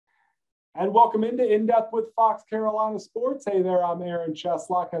And welcome into In Depth with Fox Carolina Sports. Hey there, I'm Aaron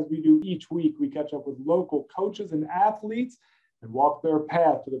Cheslock. As we do each week, we catch up with local coaches and athletes and walk their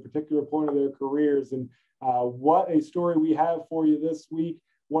path to the particular point of their careers. And what a story we have for you this week.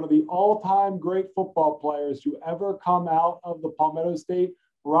 One of the all-time great football players to ever come out of the Palmetto State,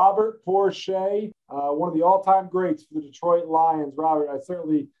 Robert Porcher, one of the all-time greats for the Detroit Lions. Robert, I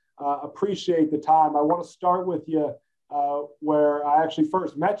certainly appreciate the time. I want to start with you where I actually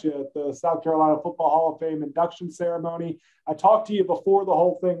first met you at the South Carolina Football Hall of Fame induction ceremony. I talked to you before the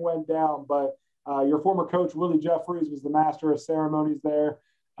whole thing went down, but your former coach, Willie Jeffries, was the master of ceremonies there.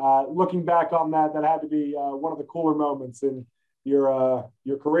 Looking back on that, that had to be one of the cooler moments in your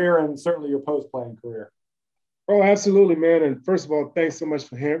career and certainly your post-playing career. Oh, absolutely, man. And first of all, thanks so much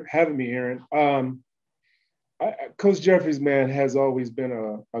for having me, Aaron. Coach Jeffries, man, has always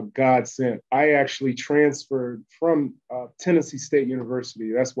been a godsend. I actually transferred from Tennessee State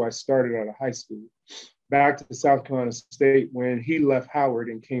University. That's why I started out of high school, back to South Carolina State when he left Howard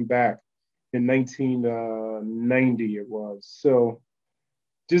and came back in 1990 it was. So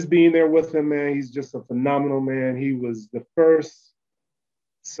just being there with him, man, he's just a phenomenal man. He was the first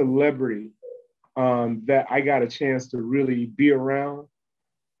celebrity that I got a chance to really be around.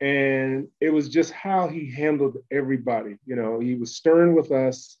 And it was just how he handled everybody. You know, he was stern with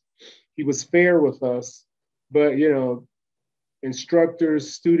us. He was fair with us. But, you know,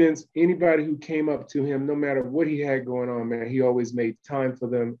 instructors, students, anybody who came up to him, no matter what he had going on, man, he always made time for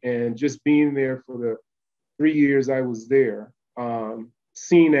them. And just being there for the 3 years I was there,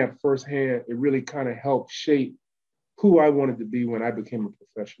 seeing that firsthand, it really kind of helped shape who I wanted to be when I became a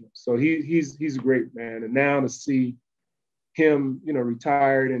professional. So he's a great man. And now to see him, you know,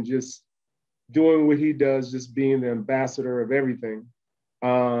 retired and just doing what he does, just being the ambassador of everything.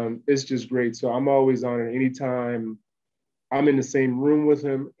 It's just great. So I'm always honored anytime I'm in the same room with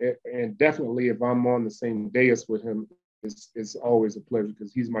him, and definitely if I'm on the same dais with him, it's always a pleasure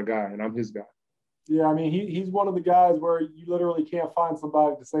because he's my guy and I'm his guy. Yeah, I mean, he's one of the guys where you literally can't find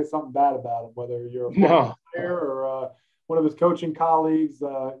somebody to say something bad about him, whether you're a player or one of his coaching colleagues,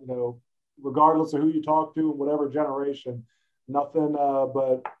 you know, regardless of who you talk to, whatever generation. Nothing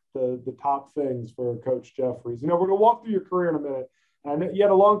but the top things for Coach Jeffries. You know, we're going to walk through your career in a minute. And you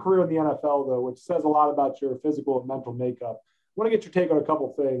had a long career in the NFL, though, which says a lot about your physical and mental makeup. I want to get your take on a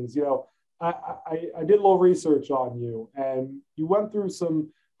couple things. You know, I did a little research on you, and you went through some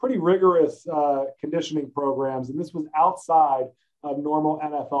pretty rigorous conditioning programs, and this was outside of normal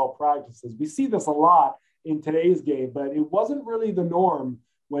NFL practices. We see this a lot in today's game, but it wasn't really the norm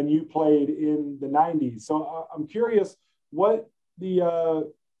when you played in the 90s. So I'm curious what the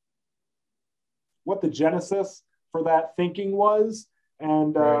genesis for that thinking was,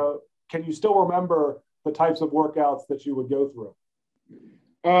 and Right. Can you still remember the types of workouts that you would go through?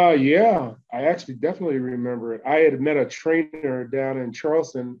 Yeah, I actually definitely remember it. I had met a trainer down in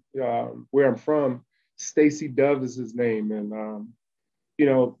Charleston, where I'm from. Stacy Dove is his name, and you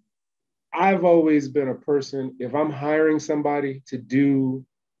know, I've always been a person. If I'm hiring somebody to do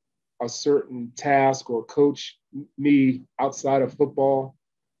a certain task or coach me outside of football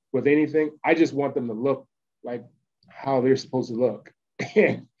with anything, I just want them to look like how they're supposed to look.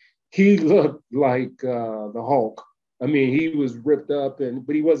 And he looked like the Hulk. I mean, he was ripped up,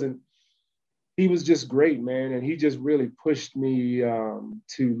 but he was just great, man. And he just really pushed me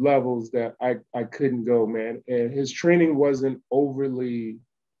to levels that I couldn't go, man. And his training wasn't overly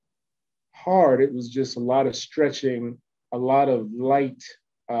hard. It was just a lot of stretching, a lot of light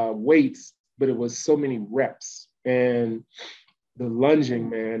weights, but it was so many reps. And the lunging,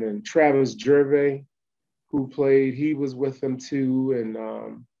 man, and Travis Gervais, who played, he was with them too, and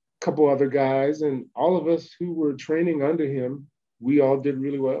a couple other guys, and all of us who were training under him, we all did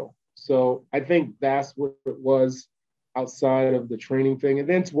really well. So I think that's what it was outside of the training thing. And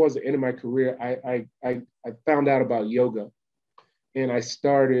then towards the end of my career, I found out about yoga, and I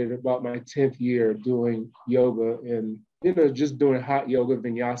started about my 10th year doing yoga, and you know, just doing hot yoga,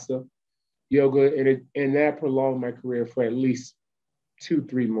 vinyasa yoga, and that prolonged my career for at least 2,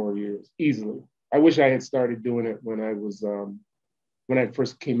 3 more years easily. I wish I had started doing it when I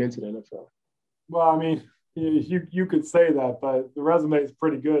first came into the NFL. Well, I mean, you could say that, but the resume is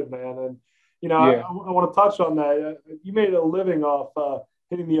pretty good, man. And you know, Yeah. I want to touch on that. You made a living off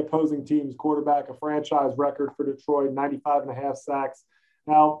hitting the opposing team's quarterback, a franchise record for Detroit, 95 and a half sacks.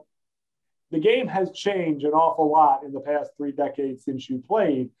 Now, the game has changed an awful lot in the past 3 decades since you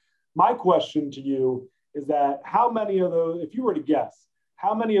played. My question to you is that how many of those, if you were to guess,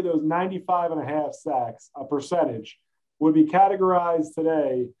 how many of those 95 and a half sacks, a percentage, would be categorized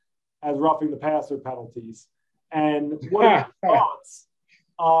today as roughing the passer penalties? And what are your thoughts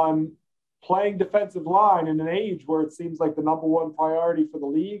on playing defensive line in an age where it seems like the number one priority for the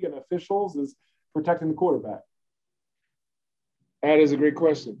league and officials is protecting the quarterback? That is a great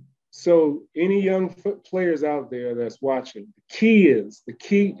question. So any young players out there that's watching, the key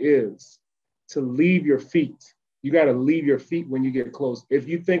is to leave your feet. You got to leave your feet when you get close. If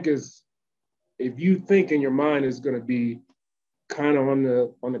you think in your mind is going to be kind of on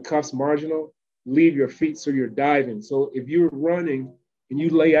the cuffs marginal, leave your feet so you're diving. So if you're running and you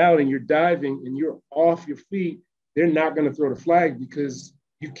lay out and you're diving and you're off your feet, they're not going to throw the flag because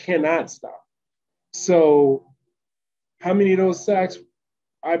you cannot stop. So how many of those sacks?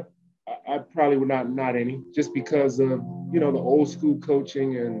 I probably would not any, just because of, the old school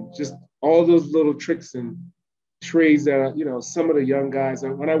coaching and just all those little tricks and trades that, some of the young guys,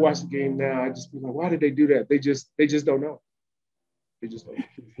 when I watch the game now, I just be like, why did they do that? They just don't know. They just don't know.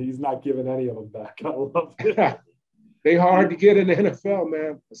 He's not giving any of them back. I love it. They hard to get in the NFL,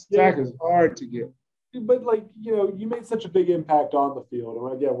 man. A sack is hard to get. But you made such a big impact on the field.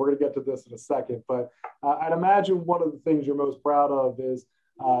 And again, we're going to get to this in a second, but I'd imagine one of the things you're most proud of is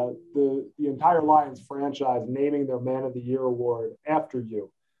the entire Lions franchise naming their Man of the Year award after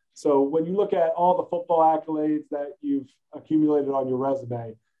you. So when you look at all the football accolades that you've accumulated on your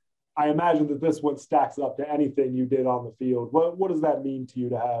resume, I imagine that this one stacks up to anything you did on the field. What does that mean to you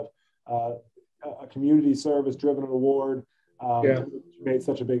to have a community service driven award made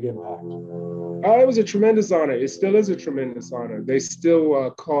such a big impact? It was a tremendous honor. It still is a tremendous honor. They still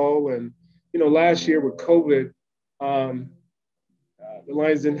call, and last year with COVID, the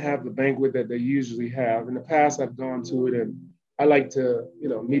Lions didn't have the banquet that they usually have. In the past, I've gone to it, and I like to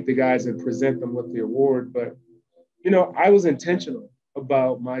meet the guys and present them with the award. But I was intentional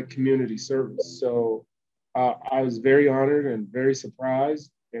about my community service, so I was very honored and very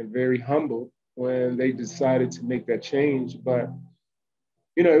surprised and very humbled when they decided to make that change. But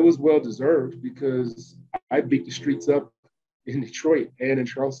it was well deserved because I beat the streets up in Detroit and in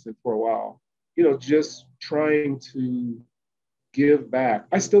Charleston for a while, just trying to give back.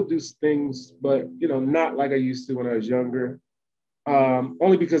 I still do things, but, not like I used to when I was younger,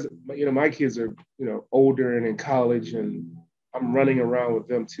 only because, my kids are, older and in college, and I'm running around with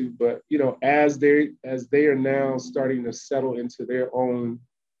them too. But, as they are now starting to settle into their own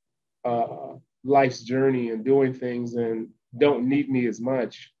life's journey and doing things and don't need me as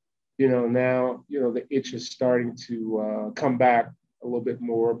much, now, the itch is starting to come back a little bit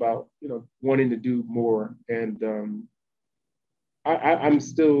more about, wanting to do more. And I'm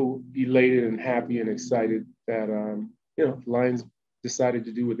still elated and happy and excited that, the Lions decided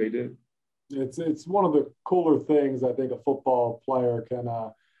to do what they did. It's one of the cooler things I think a football player can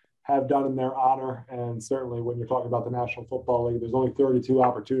have done in their honor. And certainly when you're talking about the National Football League, there's only 32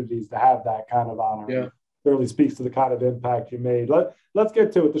 opportunities to have that kind of honor. Yeah. Certainly speaks to the kind of impact you made. Let's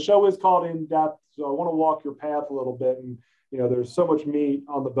get to it. The show is called In Depth, so I want to walk your path a little bit. And, there's so much meat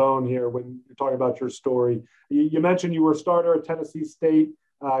on the bone here when you're talking about your story. You mentioned you were a starter at Tennessee State.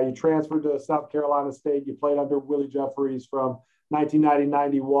 You transferred to South Carolina State. You played under Willie Jeffries from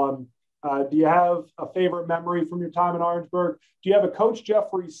 1990-91. Do you have a favorite memory from your time in Orangeburg? Do you have a Coach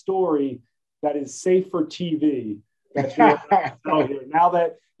Jeffries story that is safe for TV that you're tell here now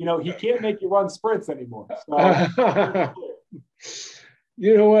that he can't make you run sprints anymore? So.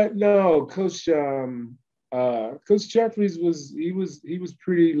 You know what? No, Coach Jeffries was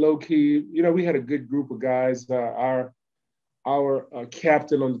pretty low key. We had a good group of guys. Our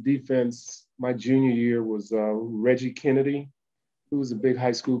captain on the defense my junior year was Reggie Kennedy, who was a big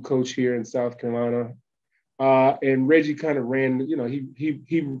high school coach here in South Carolina. And Reggie kind of ran,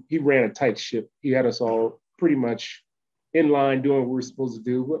 he ran a tight ship. He had us all pretty much in line doing what we were supposed to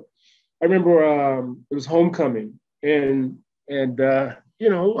do. But I remember it was homecoming, and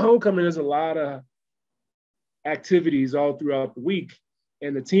homecoming is a lot of activities all throughout the week.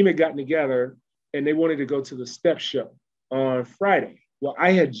 And the team had gotten together and they wanted to go to the step show on Friday. Well,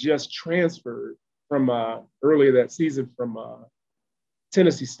 I had just transferred from earlier that season from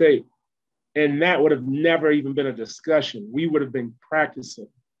Tennessee State. And that would have never even been a discussion. We would have been practicing.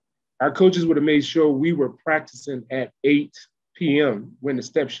 Our coaches would have made sure we were practicing at 8 p.m. when the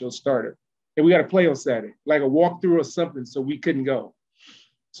step show started. And we got to play on Saturday, like a walkthrough or something, so we couldn't go.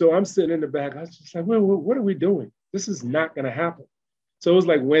 So I'm sitting in the back. I was just like, what are we doing? This is not going to happen. So it was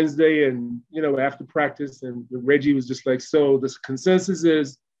like Wednesday and, after practice, and Reggie was just like, so the consensus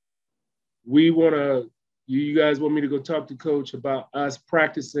is you guys want me to go talk to coach about us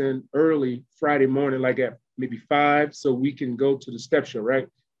practicing early Friday morning, like at maybe 5, so we can go to the step show, right?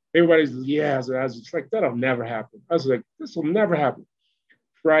 Everybody's, yeah. So I was just like, that'll never happen. I was like, this will never happen.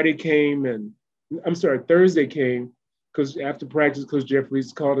 Thursday came, because after practice, Coach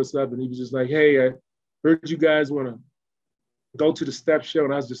Jeffries called us up and he was just like, hey, I heard you guys want to go to the step show.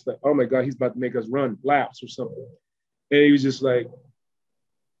 And I was just like, oh my God, he's about to make us run laps or something. And he was just like,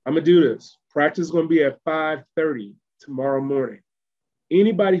 I'm going to do this. Practice is going to be at 5:30 tomorrow morning.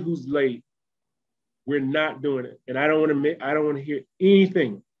 Anybody who's late, we're not doing it. And I don't want to hear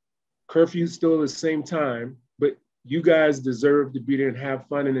anything. Curfew's still the same time, but you guys deserve to be there and have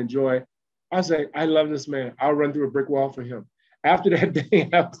fun and enjoy. I was like, I love this man. I'll run through a brick wall for him. After that day,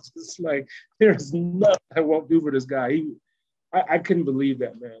 I was just like, there's nothing I won't do for this guy. I couldn't believe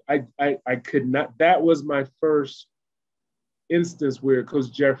that, man. I could not. That was my first instance where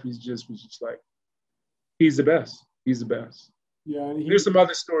Coach Jeffries just was just like, he's the best. He's the best. Yeah, and there's some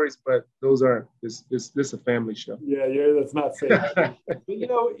other stories, but those aren't. This a family show. Yeah, that's not safe. But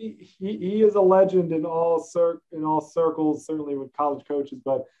he is a legend in all circles, certainly with college coaches,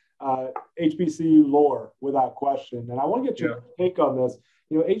 but HBCU lore without question. And I want to get your take on this.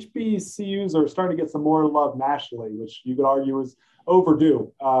 HBCUs are starting to get some more love nationally, which you could argue is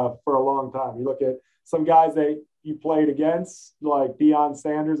overdue for a long time. You look at some guys that you played against, like Deion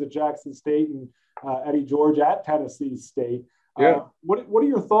Sanders at Jackson State and Eddie George at Tennessee State. Yeah. What are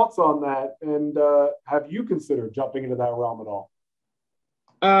your thoughts on that? And have you considered jumping into that realm at all?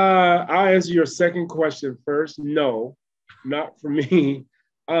 I'll answer your second question first. No, not for me.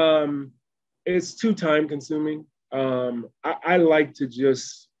 It's too time consuming. I like to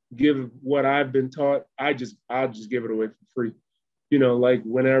just give what I've been taught. I'll just give it away for free. Like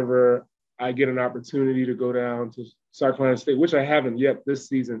whenever I get an opportunity to go down to South Carolina State, which I haven't yet this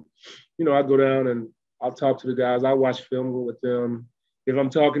season, I go down and I'll talk to the guys. I watch film with them. If I'm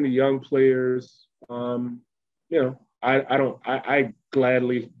talking to young players, I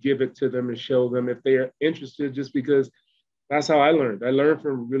gladly give it to them and show them if they are interested, just because that's how I learned. I learned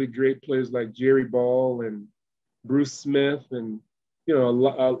from really great players like Jerry Ball and Bruce Smith and, a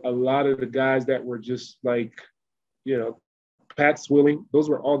lot of the guys that were just like, Pat Swilling. Those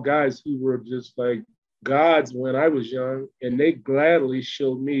were all guys who were just like gods when I was young, and they gladly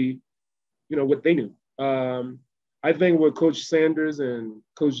showed me, what they knew. I think with Coach Sanders and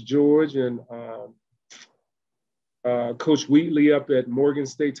Coach George and Coach Wheatley up at Morgan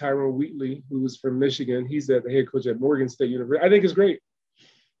State, Tyrone Wheatley, who was from Michigan, he's the head coach at Morgan State University. I think it's great.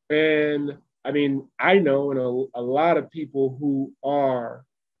 And I mean, I know and a lot of people who are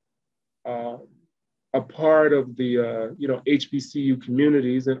a part of the, HBCU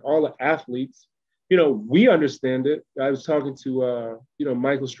communities and all the athletes, we understand it. I was talking to,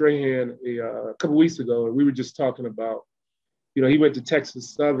 Michael Strahan a couple weeks ago, and we were just talking about, he went to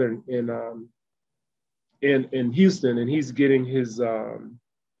Texas Southern in Houston, and he's getting his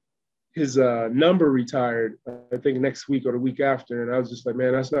number retired, I think next week or the week after. And I was just like,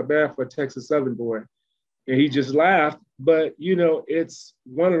 man, that's not bad for a Texas Southern boy. And he just laughed. But, it's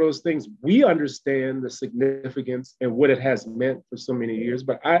one of those things. We understand the significance and what it has meant for so many years.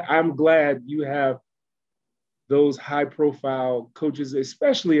 But I'm glad you have those high profile coaches,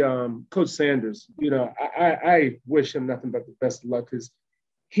 especially Coach Sanders. I wish him nothing but the best of luck, because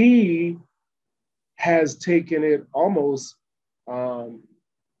he has taken it almost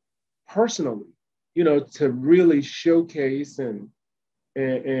personally, to really showcase and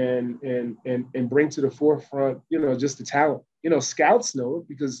bring to the forefront, just the talent. Scouts know it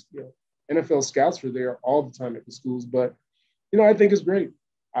because NFL scouts were there all the time at the schools. But I think it's great.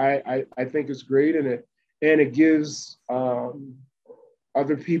 I think it's great, and it gives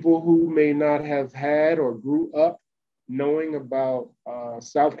other people who may not have had or grew up knowing about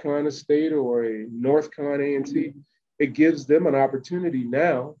South Carolina State or a North Carolina A&T. It gives them an opportunity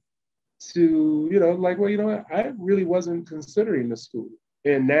now to, I really wasn't considering the school.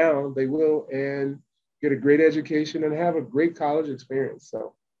 And now they will, and get a great education and have a great college experience.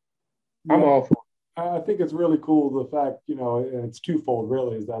 So I'm all for it. I think it's really cool, the fact, and it's twofold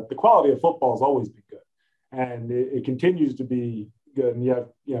really, is that the quality of football has always been good. And it continues to be good. And you have,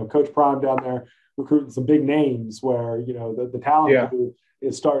 Coach Prime down there recruiting some big names where, the talent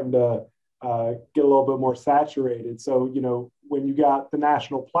is starting to get a little bit more saturated. So, when you got the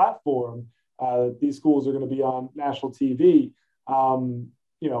national platform, these schools are going to be on national TV.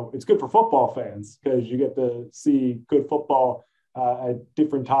 It's good for football fans because you get to see good football at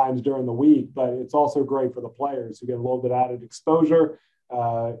different times during the week, but it's also great for the players who get a little bit added exposure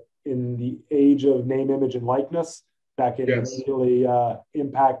in the age of name, image, and likeness that can immediately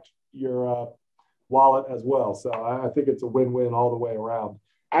impact your wallet as well. So I think it's a win-win all the way around.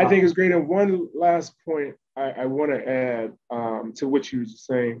 I think it's great. And one last point I want to add to what you were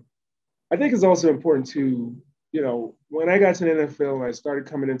saying. I think it's also important to, when I got to the NFL and I started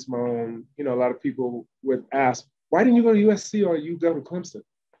coming into my own, a lot of people would ask, why didn't you go to USC or you go to Clemson?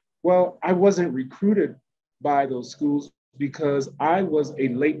 Well, I wasn't recruited by those schools because I was a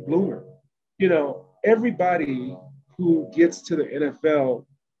late bloomer. You know, everybody who gets to the NFL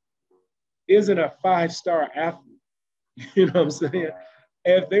isn't a five-star athlete. You know what I'm saying?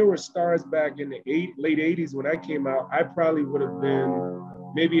 If they were stars back in the late 80s when I came out, I probably would have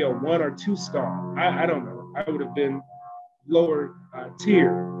been maybe a 1 or 2 star. I don't know. I would have been lower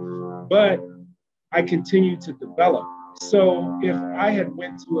tier. But I continued to develop. So if I had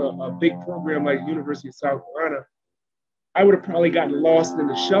went to a big program like University of South Carolina, I would have probably gotten lost in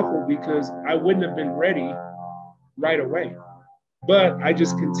the shuffle because I wouldn't have been ready right away. But I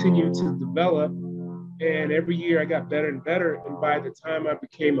just continued to develop. And every year I got better and better. And by the time I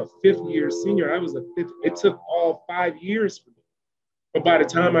became a 5th-year senior, I was a fifth. It took all 5 years for me. But by the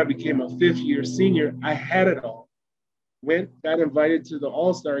time I became a 5th-year senior, I had it all. Got invited to the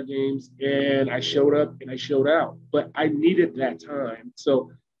All-Star games, and I showed up and I showed out. But I needed that time.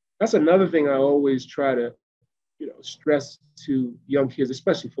 So that's another thing I always try to, stress to young kids,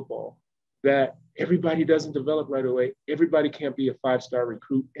 especially football, that everybody doesn't develop right away. Everybody can't be a 5-star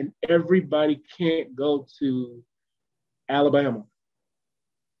recruit, and everybody can't go to Alabama.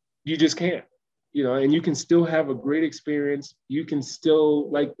 You just can't, and you can still have a great experience. You can still,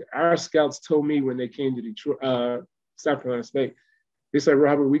 like our scouts told me when they came to Detroit, South Carolina State, they said,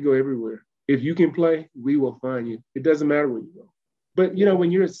 Robert, we go everywhere. If you can play, we will find you. It doesn't matter where you go. But,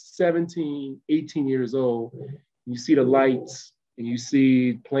 when you're 17, 18 years old, you see the lights and you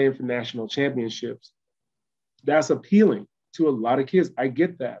see playing for national championships, that's appealing to a lot of kids. I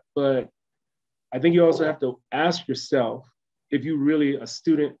get that. But I think you also have to ask yourself, if you're really a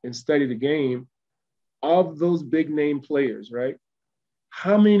student and study the game, of those big name players, right?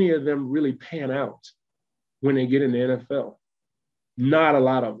 How many of them really pan out when they get in the NFL? Not a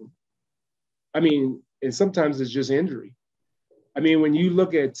lot of them. I mean, and sometimes it's just injury. I mean, when you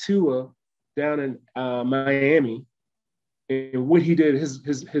look at Tua down in Miami and what he did,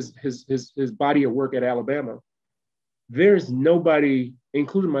 his body of work at Alabama, there's nobody,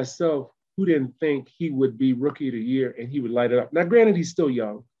 including myself, who didn't think he would be rookie of the year and he would light it up. Now, granted, he's still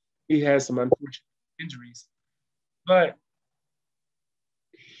young. He has some unfortunate injuries, but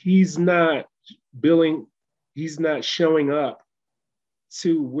he's not showing up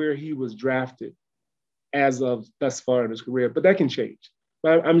to where he was drafted as of thus far in his career. But that can change.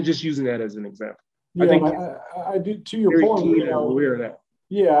 But I'm just using that as an example. Yeah, I do, to your point. Aware of that.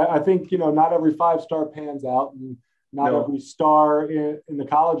 Yeah, I think, not every 5-star pans out, and not every star in the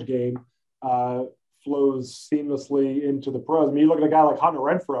college game flows seamlessly into the pros. I mean, you look at a guy like Hunter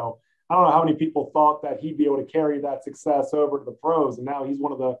Renfrow. I don't know how many people thought that he'd be able to carry that success over to the pros, and now he's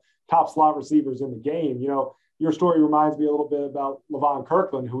one of the top slot receivers in the game. Your story reminds me a little bit about Levon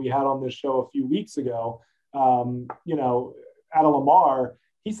Kirkland, who we had on this show a few weeks ago. At a Lamar,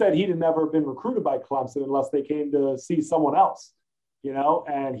 he said he'd never been recruited by Clemson unless they came to see someone else,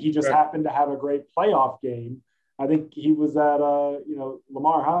 and he just happened to have a great playoff game. I think he was at,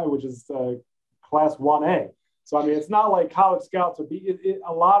 Lamar High, which is class 1A. So, I mean, it's not like college scouts are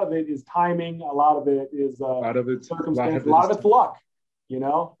a lot of it is timing. A lot of it is circumstance. A lot of it's luck,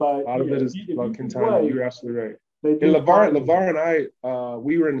 but a lot of it is luck and timing. You're absolutely right. And LeVar and I,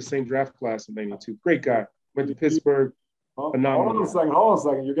 we were in the same draft class in '92. Great guy. Went to Pittsburgh. Hold on a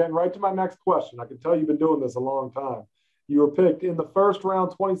second. You're getting right to my next question. I can tell you've been doing this a long time. You were picked in the first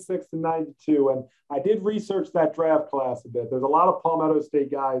round, 26 to 92. And I did research that draft class a bit. There's a lot of Palmetto State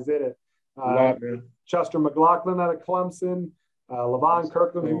guys in it. Chester McLaughlin out of Clemson, Levon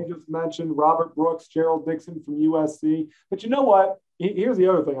Kirkland, who you just mentioned, Robert Brooks, Gerald Dixon from USC. But you know what? Here's the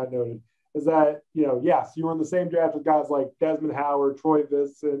other thing I noted is that, yes, you were in the same draft with guys like Desmond Howard, Troy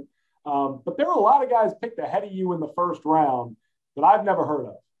Vincent, but there were a lot of guys picked ahead of you in the first round that I've never heard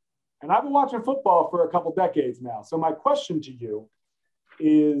of. And I've been watching football for a couple decades now. So my question to you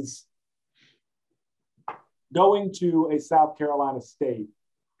is, going to a South Carolina State,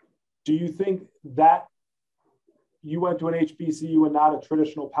 do you think that you went to an HBCU and not a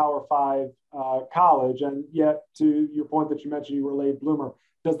traditional Power 5 college, and yet to your point that you mentioned you were a late bloomer,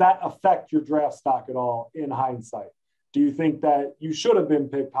 does that affect your draft stock at all in hindsight? Do you think that you should have been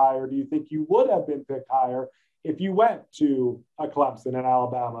picked higher? Do you think you would have been picked higher if you went to a Clemson in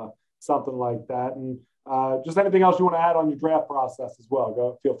Alabama, something like that? And just anything else you want to add on your draft process as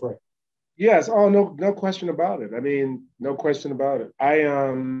well, feel free. Yes. Oh, no question about it. I mean, no question about it. I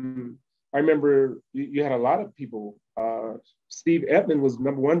remember you had a lot of people. Steve Edmond was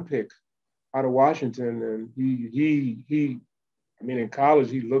 #1 pick out of Washington, and he in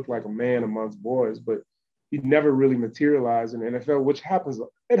college he looked like a man amongst boys, but he never really materialized in the NFL, which happens.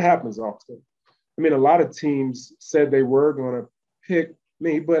 It happens often. I mean, a lot of teams said they were going to pick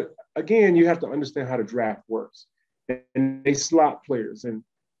me, but again, you have to understand how the draft works. And they slot players, and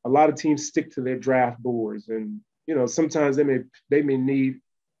a lot of teams stick to their draft boards. And sometimes they may need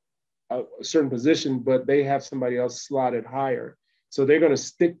a certain position, but they have somebody else slotted higher. So they're going to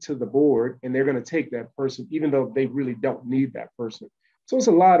stick to the board, and they're going to take that person, even though they really don't need that person. So it's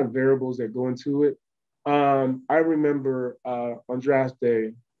a lot of variables that go into it. I remember on draft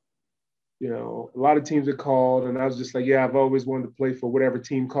day, a lot of teams had called, and I was just like, yeah, I've always wanted to play for whatever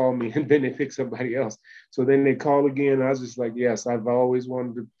team called me, and then they pick somebody else. So then they call again, and I was just like, yes, I've always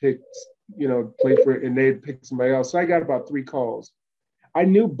wanted to pick, play for it, and they'd pick somebody else. So I got about 3 calls. I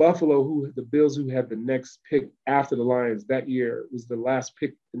knew Buffalo, the Bills who had the next pick after the Lions that year, was the last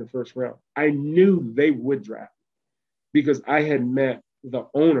pick in the first round. I knew they would draft because I had met the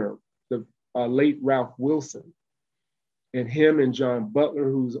owner, the late Ralph Wilson, and him and John Butler,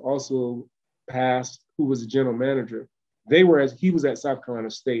 who's also passed, who was a general manager. He was at South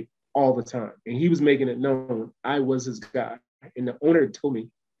Carolina State all the time, and he was making it known I was his guy. And the owner told me,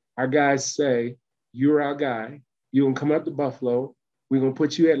 our guys say, you're our guy. You're going to come up to Buffalo. We're going to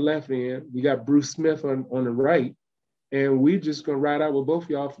put you at left end. We got Bruce Smith on the right, and we're just going to ride out with both of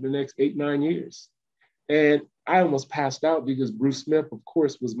y'all for the next 8-9 years. And I almost passed out because Bruce Smith, of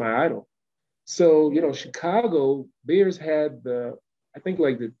course, was my idol. So, Chicago Bears had the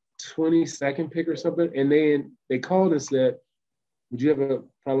 22nd pick or something. And then they called and said, would you have a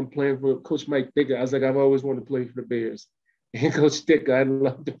problem playing for Coach Mike Ditka? I was like, I've always wanted to play for the Bears. And Coach Ditka, I'd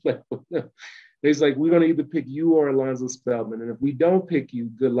love to play for him. They're like, we're going to either pick you or Alonzo Spellman. And if we don't pick you,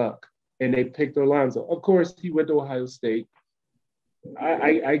 good luck. And they picked Alonzo. Of course, he went to Ohio State.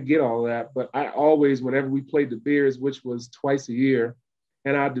 I get all that. But I always, whenever we played the Bears, which was twice a year,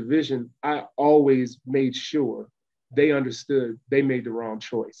 in our division, I always made sure they understood they made the wrong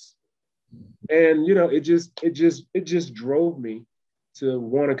choice. And, it just drove me to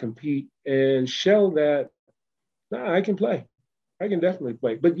want to compete and show that, I can play. I can definitely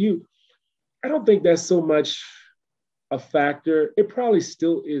play. But I don't think that's so much a factor. It probably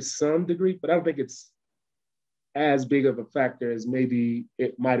still is some degree, but I don't think it's as big of a factor as maybe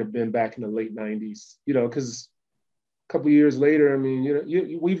it might have been back in the late 90s, because a couple of years later, I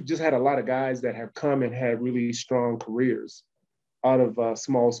mean, we've just had a lot of guys that have come and had really strong careers out of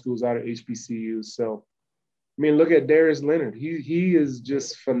small schools, out of HBCUs. So, I mean, look at Darius Leonard. He is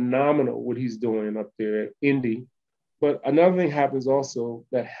just phenomenal what he's doing up there at Indy. But another thing happens also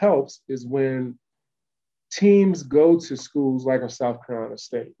that helps is when teams go to schools like a South Carolina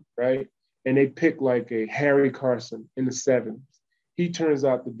State, right? And they pick like a Harry Carson in the 70s. He turns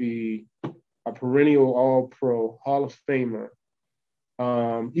out to be a perennial All-Pro, Hall of Famer.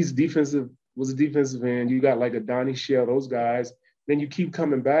 Was a defensive end. You got like a Donnie Shell, those guys. Then you keep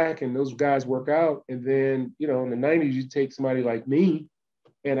coming back and those guys work out. And then, in the 90s, you take somebody like me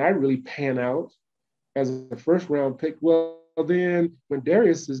and I really pan out as a first round pick. Well, then when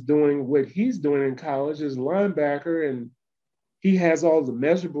Darius is doing what he's doing in college as a linebacker, and he has all the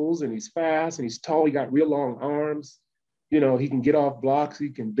measurables, and he's fast and he's tall, he got real long arms, he can get off blocks, he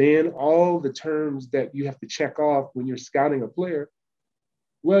can bend, all the terms that you have to check off when you're scouting a player.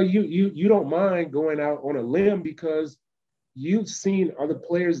 Well, you don't mind going out on a limb because you've seen other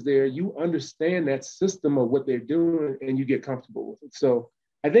players there, you understand that system of what they're doing, and you get comfortable with it. So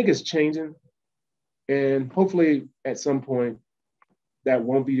I think it's changing. And hopefully at some point that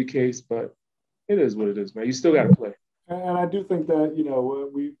won't be the case, but it is what it is, man. You still got to play. And I do think that,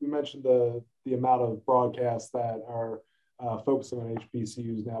 we mentioned the amount of broadcasts that are focusing on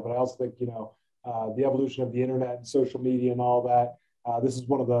HBCUs now, but I also think, the evolution of the internet and social media and all that, this is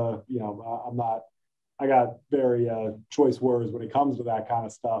one of the, I got very choice words when it comes to that kind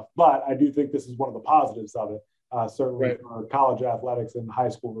of stuff, but I do think this is one of the positives of it, certainly right. For college athletics and high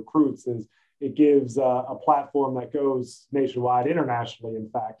school recruits, is it gives a platform that goes nationwide, internationally, in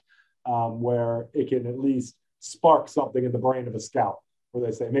fact, where it can at least spark something in the brain of a scout, where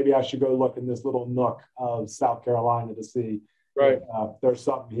they say, maybe I should go look in this little nook of South Carolina to see if there's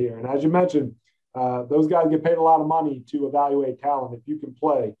something here. And as you mentioned, those guys get paid a lot of money to evaluate talent. If you can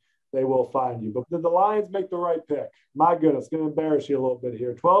play, they will find you. But did the Lions make the right pick? My goodness, going to embarrass you a little bit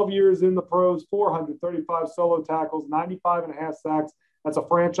here. 12 years in the pros, 435 solo tackles, 95 and a half sacks. That's a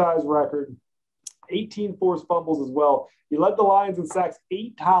franchise record. 18 forced fumbles as well. He led the Lions in sacks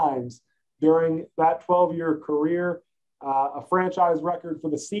 8 times during that 12-year career, a franchise record for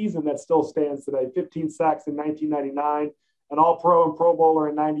the season that still stands today, 15 sacks in 1999, an All-Pro and Pro Bowler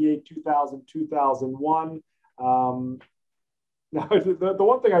in 98, 2000, 2001. Now, the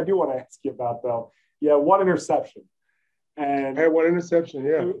one thing I do want to ask you about, though, one interception. And I had one interception,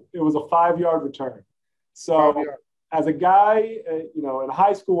 yeah. it was a 5-yard return. 5 So yards. as a guy, in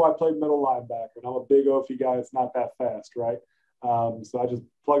high school, I played middle linebacker, and I'm a big Oafy guy that's not that fast, right? So I just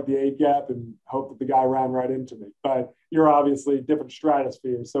plugged the A gap and hoped that the guy ran right into me. But you're obviously different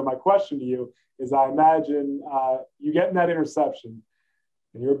stratosphere. So my question to you is, I imagine you getting that interception,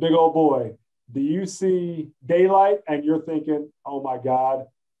 and you're a big old boy. Do you see daylight and you're thinking, "Oh my God,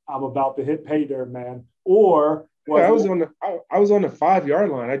 I'm about to hit pay dirt, man"? Or Yeah, was it I was on the 5 yard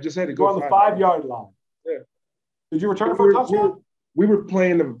line. I just had to go go on the 5 yards. 5 yard line? Yeah. Did you return We for a were, we touchdown? were we were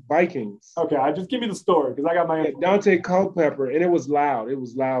playing the Vikings. Okay, I just give me the story because I got my Yeah, information. Dante Culpepper, and it was loud. It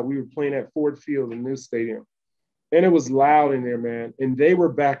was loud. We were playing at Ford Field in this stadium, and it was loud in there, man. And they were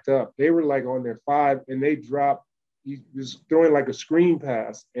backed up. They were like on their 5, and they dropped. He was throwing like a screen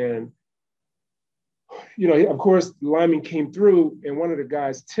pass, and of course, the lineman came through, and one of the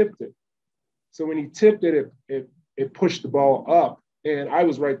guys tipped it. So when he tipped it, it pushed the ball up, and I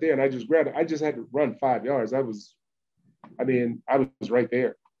was right there, and I just grabbed it. I just had to run 5 yards. I was right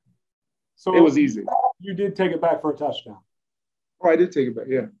there. So It was easy. you did take it back for a touchdown. Oh, I did take it back.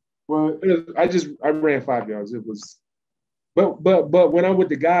 Yeah. Well, I ran 5 yards. It was, but when I'm with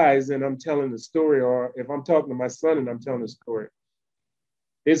the guys and I'm telling the story, or if I'm talking to my son and I'm telling the story,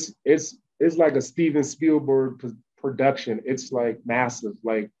 it's like a Steven Spielberg production. It's like massive.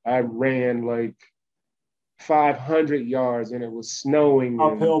 Like I ran like 500 yards and it was snowing.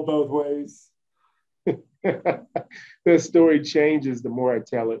 uphill both ways. The story changes the more I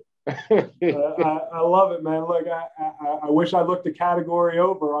tell it. I love it, man. Look, I wish I looked a category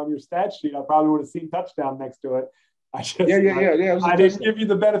over on your stat sheet. I probably would have seen touchdown next to it. Yeah. I didn't give you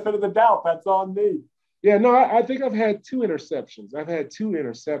the benefit of the doubt. That's on me. Yeah, no, I think I've had 2 interceptions. I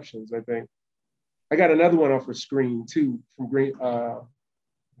think I got another one off a screen too from Brett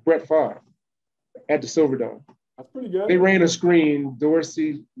Favre at the Silverdome. That's pretty good. They ran a screen.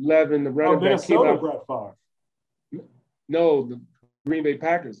 Dorsey, Levin, the running back came out. Brett Favre. No, the Green Bay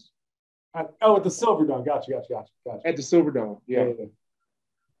Packers. At the Silverdome. Gotcha. At the Silverdome, yeah.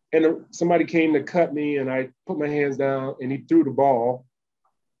 And somebody came to cut me, and I put my hands down, and he threw the ball,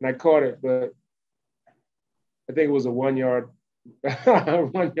 and I caught it, but I think it was a 1 yard.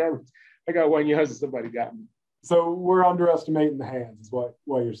 1 yard. I got 1 yard, so somebody got me. So we're underestimating the hands, is what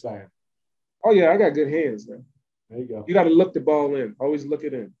you're saying. Oh yeah, I got good hands, man. There you go. You got to look the ball in. Always look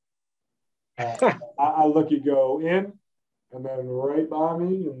it in. I look you go in, and then right by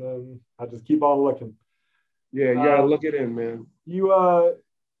me, and then I just keep on looking. Yeah, you got to look it in, man.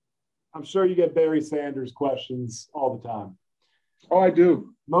 I'm sure you get Barry Sanders questions all the time. Oh, I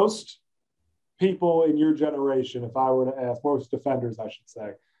do. Most people in your generation, if I were to ask, most defenders, I should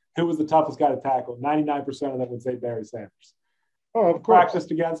say, who was the toughest guy to tackle, 99% of them would say Barry Sanders. Oh, of course.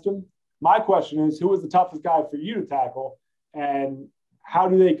 Practiced against him. My question is, who was the toughest guy for you to tackle, and how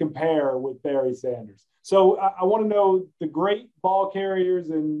do they compare with Barry Sanders? So I want to know the great ball carriers,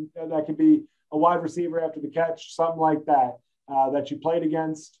 and that could be a wide receiver after the catch, something like that, that you played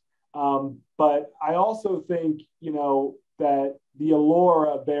against. But I also think, that the allure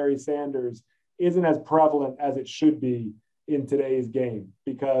of Barry Sanders isn't as prevalent as it should be in today's game,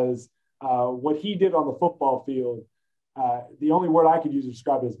 because what he did on the football field, the only word I could use to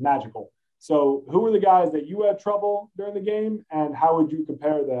describe it is magical. So who were the guys that you had trouble during the game, and how would you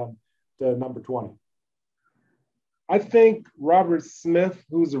compare them to number 20? I think Robert Smith,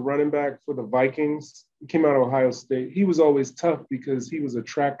 who's a running back for the Vikings, came out of Ohio State. He was always tough because he was a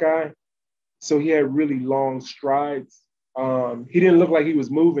track guy. So he had really long strides. He didn't look like he was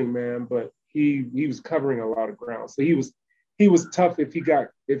moving, man, but he was covering a lot of ground. So he was tough if he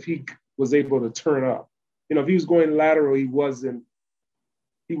was able to turn up. If he was going lateral, he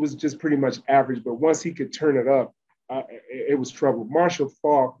was just pretty much average. But once he could turn it up, it was trouble. Marshall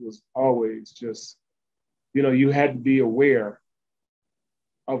Faulk was always just, you had to be aware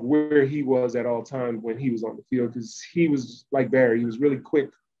of where he was at all times when he was on the field, because he was like Barry. He was really quick,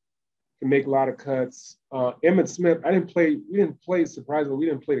 can make a lot of cuts. Emmitt Smith, we didn't play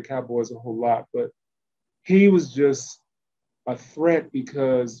the Cowboys a whole lot, but he was just a threat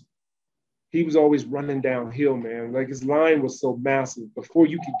because he was always running downhill, man. Like his line was so massive. Before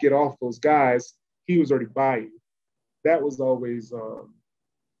you could get off those guys, he was already by you. That was always, a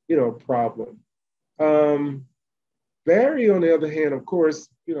problem. Barry, on the other hand, of course,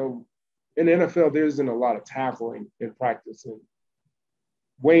 in the NFL, there isn't a lot of tackling in practice. And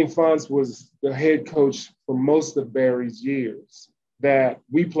Wayne Fonts was the head coach for most of Barry's years that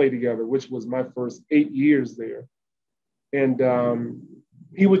we played together, which was my first 8 years there. And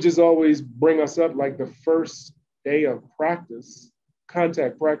he would just always bring us up like the first day of practice,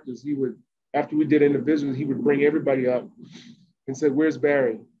 contact practice. He would after we did individuals, he would bring everybody up and say, "Where's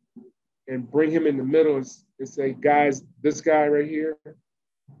Barry?" And bring him in the middle and say, "Guys, this guy right here,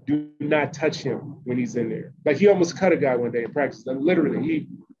 do not touch him when he's in there." Like he almost cut a guy one day in practice. And literally,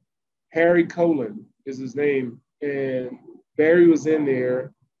 Harry Colin is his name, and Barry was in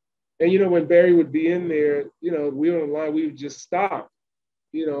there. And when Barry would be in there, we were on the line, we would just stop,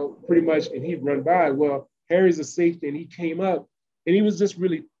 pretty much, and he'd run by. Well, Harry's a safety, and he came up, and he was just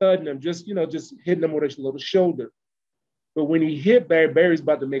really thudding him, just hitting him with a little shoulder. But when he hit Barry, Barry's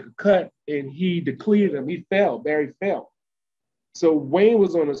about to make a cut, and he depleted him. He fell. Barry fell. So Wayne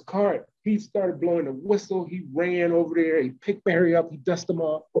was on his cart. He started blowing the whistle. He ran over there. He picked Barry up. He dusted him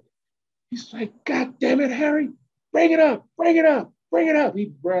off. He's like, "God damn it, Harry. Bring it up. Bring it up. Bring it up." He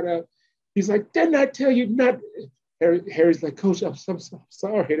brought up. He's like, "Didn't I tell you not?" Harry's like, "Coach, I'm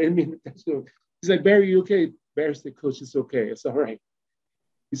sorry. I didn't mean to touch you." He's like, "Barry, you okay?" Barry said, "Coach, it's okay. It's all right."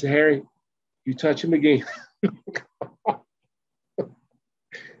 He said, "Harry, you touch him again."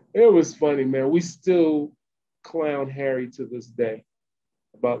 It was funny, man. We still clown Harry to this day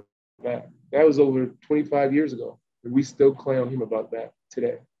about that. That was over 25 years ago. And we still clown him about that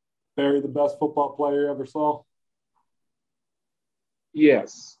today. Barry, the best football player you ever saw?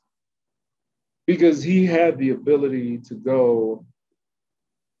 Yes. Because he had the ability to go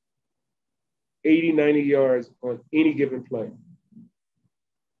 80, 90 yards on any given play.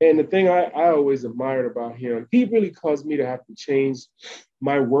 And the thing I always admired about him, he really caused me to have to change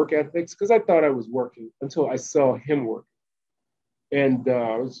my work ethics because I thought I was working until I saw him work. And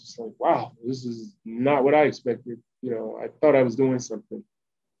I was just like, wow, this is not what I expected. I thought I was doing something.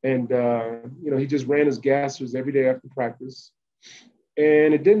 And, he just ran his gassers every day after practice.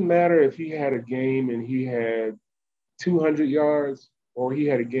 And it didn't matter if he had a game and he had 200 yards or he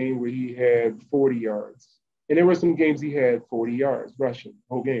had a game where he had 40 yards. And there were some games he had 40 yards rushing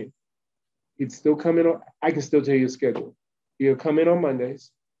the whole game. He'd still come in I can still tell you his schedule. He'll come in on Mondays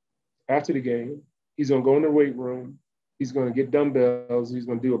after the game. He's going to go in the weight room. He's going to get dumbbells. He's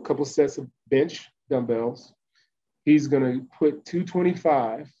going to do a couple sets of bench dumbbells. He's going to put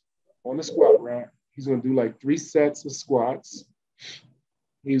 225 on the squat rack. He's going to do like 3 sets of squats.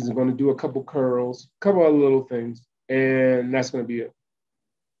 He's going to do a couple curls, a couple other little things, and that's going to be it.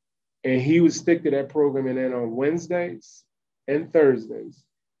 And he would stick to that program. And then on Wednesdays and Thursdays,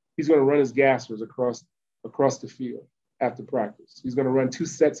 he's going to run his gassers across the field after practice. He's going to run 2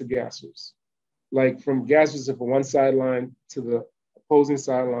 sets of gassers, like from gassers from one sideline to the opposing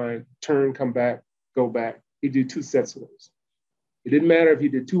sideline, turn, come back, go back. He'd do 2 sets of those. It didn't matter if he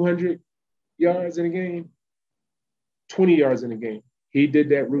did 200 yards in a game, 20 yards in a game. He did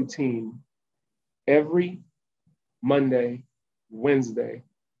that routine every Monday, Wednesday,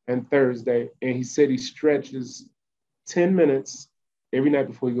 and Thursday. And he said he stretches 10 minutes every night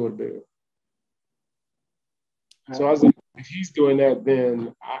before he go to bed. So I was like, if he's doing that,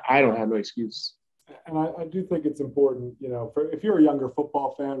 then I don't have no excuse. And I do think it's important, if you're a younger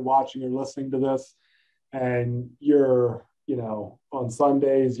football fan watching or listening to this, and you're, on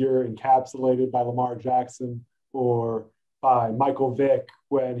Sundays, you're encapsulated by Lamar Jackson or by Michael Vick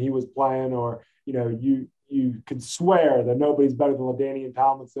when he was playing, or, you can swear that nobody's better than LaDainian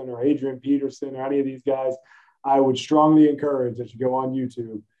Tomlinson or Adrian Peterson or any of these guys. I would strongly encourage that you go on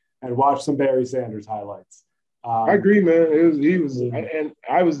YouTube and watch some Barry Sanders highlights. I agree, man. He was, and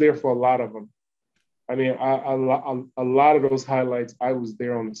I was there for a lot of them. I mean, a lot of those highlights, I was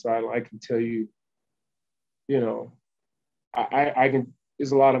there on the sideline. I can tell you, I can.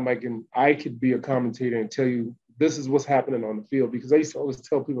 There's a lot of them. I could be a commentator and tell you this is what's happening on the field, because I used to always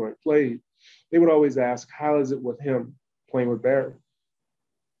tell people when I played, they would always ask, "How is it with him playing with Barry?"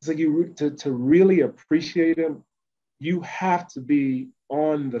 It's like to really appreciate him, you have to be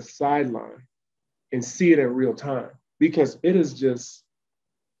on the sideline and see it in real time, because it is just,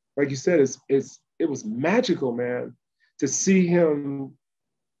 like you said, it was magical, man, to see him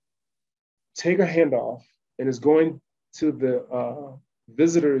take a handoff and is going to the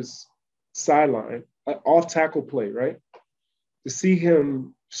visitor's sideline, off tackle play, right? To see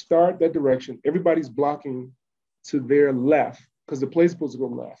him start that direction, everybody's blocking to their left because the play's supposed to go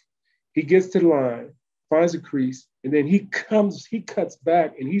left. He gets to the line, finds a crease, and then he cuts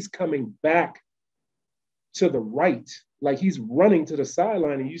back, and he's coming back to the right, like he's running to the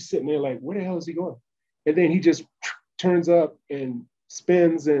sideline, and you sitting there like, where the hell is he going? And then he just turns up and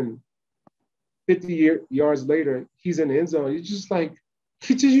spins, and 50 yards later, he's in the end zone. You're just like,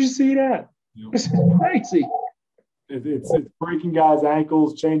 did you see that? Yep. It's crazy. It's breaking guys'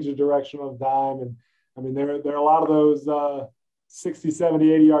 ankles, changing the direction of dime. And I mean, there are a lot of those 60, 70,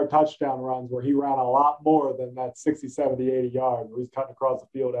 80-yard touchdown runs where he ran a lot more than that 60, 70, 80 yards where he's cutting across the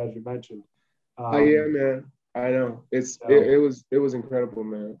field, as you mentioned. Yeah, man. I know. It was incredible,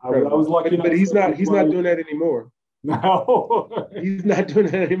 man. I was Incredible. lucky enough But he's to not play. doing that anymore. No, He's not doing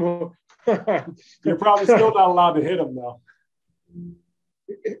that anymore. you're probably still not allowed to hit him though.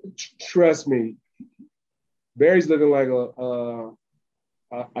 Trust me, Barry's looking like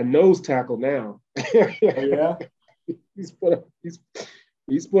a nose tackle now. Oh yeah. He's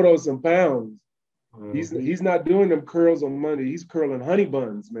put on some pounds. Well, He's not doing them curls on Monday. He's curling honey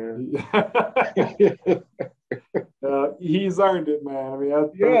buns, man. He's earned it, man. I mean,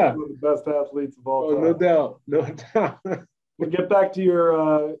 that's Yeah. one of the best athletes of all Oh, time. no doubt, no doubt. We'll get back to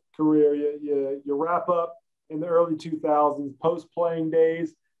your career. You wrap up in the early 2000s, post playing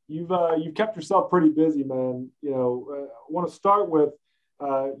days. You've kept yourself pretty busy, man. I want to start with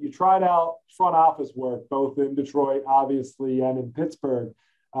you tried out front office work both in Detroit, obviously, and in Pittsburgh.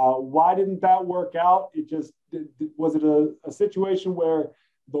 Why didn't that work out? Was it a situation where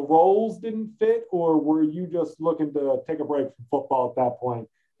the roles didn't fit, or were you just looking to take a break from football at that point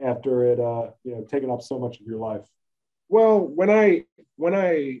after it taken up so much of your life? Well, when I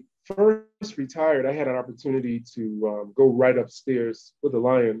first retired, I had an opportunity to go right upstairs with the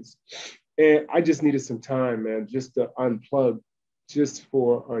Lions, and I just needed some time, man, just to unplug, just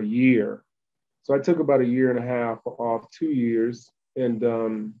for a year. So I took about a year and a half off, 2 years, and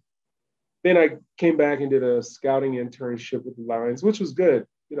then I came back and did a scouting internship with the Lions, which was good.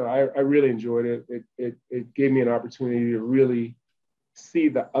 I really enjoyed it. It gave me an opportunity to really see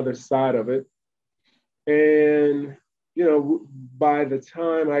the other side of it. And, by the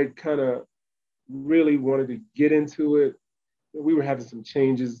time I kind of really wanted to get into it, we were having some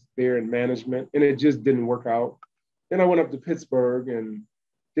changes there in management and it just didn't work out. Then I went up to Pittsburgh and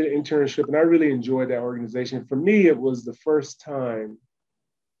did an internship and I really enjoyed that organization. For me, it was the first time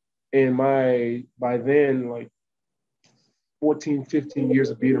in by then, like 14, 15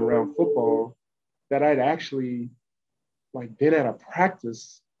 years of being around football, that I'd actually like been at a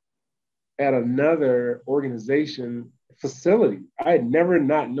practice at another organization facility. I had never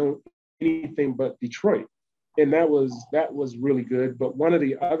not known anything but Detroit. And that was really good. But one of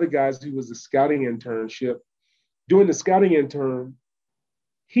the other guys who was a scouting internship, doing the scouting intern,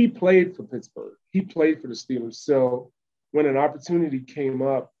 he played for Pittsburgh. He played for the Steelers. So when an opportunity came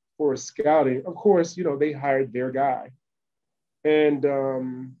up for scouting, of course, they hired their guy. And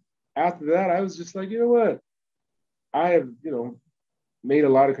after that, I was just like, you know what? I have, made a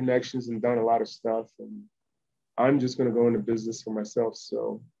lot of connections and done a lot of stuff. And I'm just going to go into business for myself.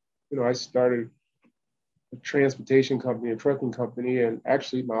 So, I started a transportation company, a trucking company, and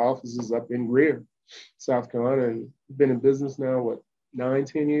actually my office is up in Greer, South Carolina, and been in business now, 9,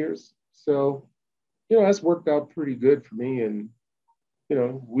 10 years. So, that's worked out pretty good for me. And,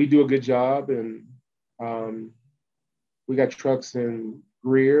 we do a good job and we got trucks in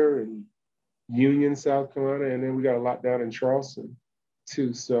Greer and Union, South Carolina, and then we got a lot down in Charleston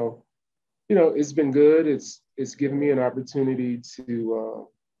too. So, it's been good. It's given me an opportunity to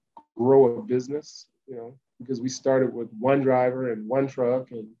grow a business, because we started with one driver and one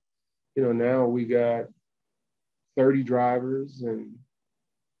truck, and now we got 30 drivers and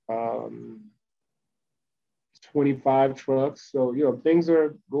 25 trucks. So things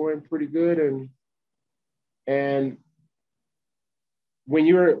are going pretty good, and when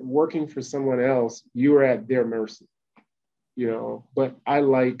you're working for someone else, you are at their mercy, but I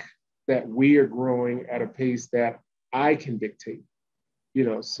like that we are growing at a pace that I can dictate,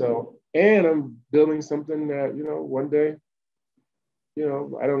 so, and I'm building something that, one day, I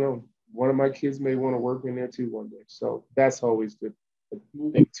don't know, one of my kids may want to work in there too one day. So that's always the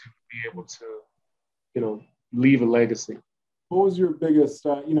thing, to be able to, leave a legacy. What was your biggest,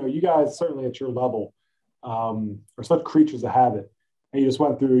 you guys certainly at your level are such creatures of habit. And you just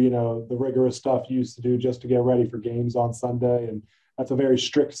went through, the rigorous stuff you used to do just to get ready for games on Sunday. And that's a very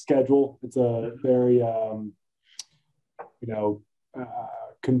strict schedule. It's a very,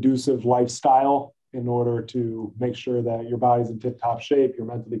 conducive lifestyle in order to make sure that your body's in tip-top shape, you're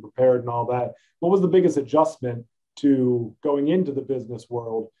mentally prepared and all that. What was the biggest adjustment to going into the business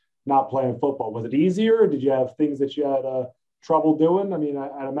world, not playing football? Was it easier? Did you have things that you had trouble doing? I mean,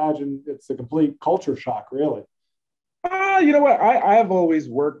 I'd imagine it's a complete culture shock, really. You know what? I've always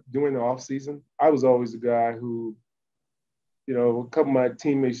worked during the off season. I was always a guy who, a couple of my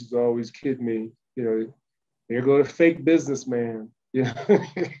teammates used to always kid me, there go the fake businessman.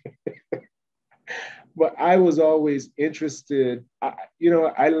 But I was always interested.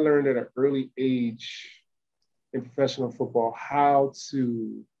 I learned at an early age in professional football how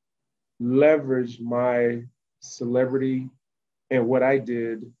to leverage my celebrity and what I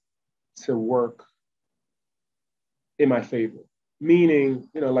did to work in my favor. Meaning,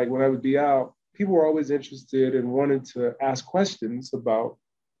 like when I would be out, people were always interested and wanted to ask questions about,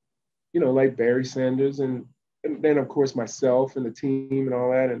 like Barry Sanders and then of course myself and the team and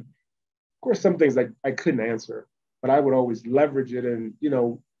all that. And of course, some things I couldn't answer, but I would always leverage it and,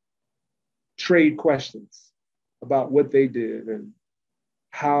 trade questions about what they did and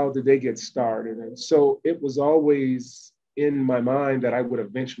how did they get started. And so it was always in my mind that I would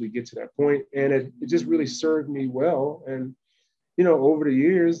eventually get to that point. And it just really served me well. And, over the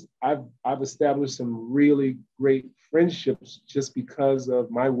years, I've established some really great friendships just because of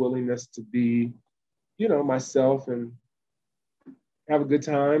my willingness to be, myself and have a good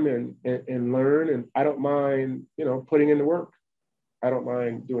time and learn. And I don't mind, putting in the work. I don't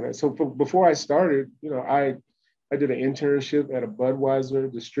mind doing it. So before I started, I did an internship at a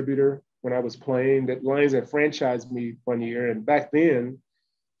Budweiser distributor when I was playing. That Lions had franchised me 1 year. And back then,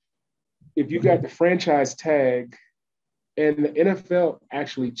 if you got the franchise tag, and the NFL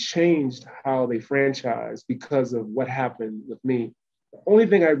actually changed how they franchise because of what happened with me. The only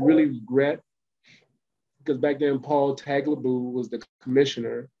thing I really regret, because back then Paul Tagliabue was the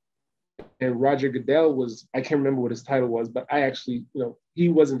commissioner and Roger Goodell was, I can't remember what his title was, but I actually, he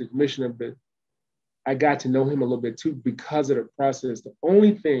wasn't the commissioner, but I got to know him a little bit too because of the process. The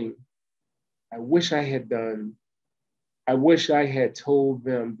only thing I wish I had done, I wish I had told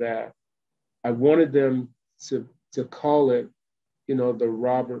them that I wanted them to call it, the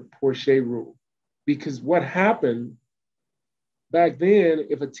Robert Porcher rule. Because what happened back then,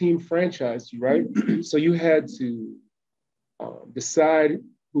 if a team franchised you, right? So you had to decide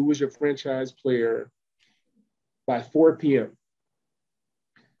who was your franchise player by 4 p.m.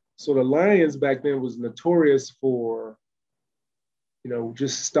 So the Lions back then was notorious for,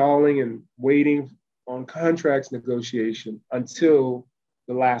 just stalling and waiting on contracts negotiation until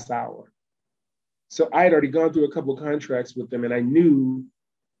the last hour. So I had already gone through a couple of contracts with them and I knew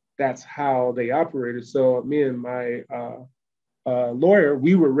that's how they operated. So me and my lawyer,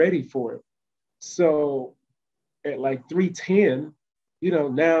 we were ready for it. So at like 3:10,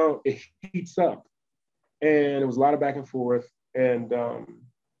 now it heats up and it was a lot of back and forth. And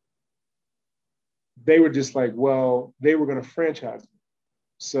they were just like, well, they were going to franchise me.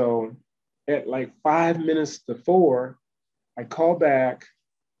 So at like 5 minutes to 4, I called back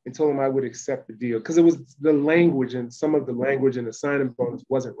and told them I would accept the deal because it was the language and some of the language in the signing bonus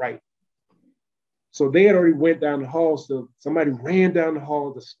wasn't right. So they had already went down the hall. So somebody ran down the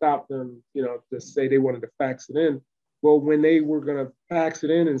hall to stop them, to say they wanted to fax it in. Well, when they were going to fax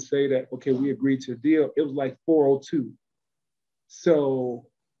it in and say that, okay, we agreed to a deal, it was like 4:02. So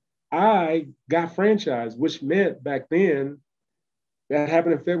I got franchised, which meant back then, that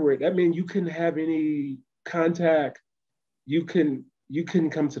happened in February. That meant you couldn't have any contact. You couldn't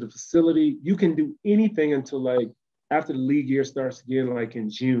come to the facility. You can do anything until like after the league year starts again, like in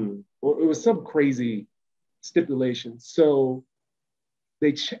June. Or it was some crazy stipulation. So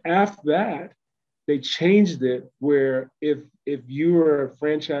after that, they changed it where if you're a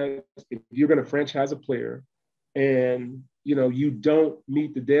franchise, if you're going to franchise a player and you don't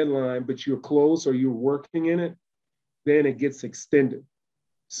meet the deadline, but you're close or you're working in it, then it gets extended.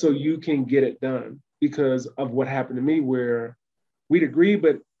 So you can get it done because of what happened to me where we'd agree,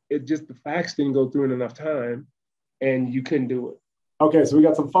 but the facts didn't go through in enough time and you couldn't do it. Okay, so we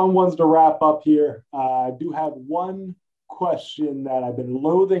got some fun ones to wrap up here. I do have one question that I've been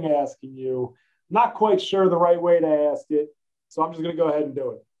loathing asking you. Not quite sure the right way to ask it, so I'm just going to go ahead and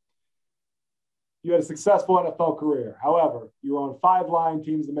do it. You had a successful NFL career. However, you were on 5 Lion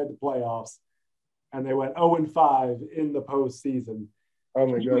teams that made the playoffs, and they went 0-5 in the postseason.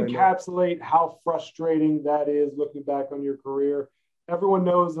 Can you encapsulate how frustrating that is looking back on your career? Everyone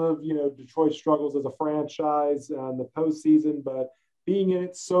knows of, Detroit struggles as a franchise in the postseason, but being in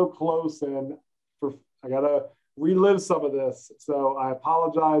it so close, and I got to relive some of this, so I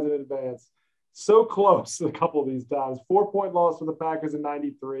apologize in advance. So close a couple of these times. 4-point loss for the Packers in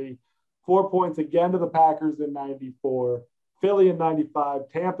 93, 4 points again to the Packers in 94, Philly in 95,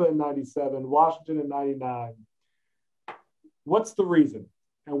 Tampa in 97, Washington in 99. What's the reason?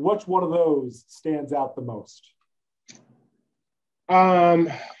 And which one of those stands out the most? I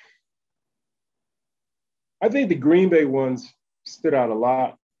think the Green Bay ones stood out a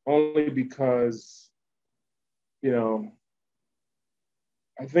lot only because, I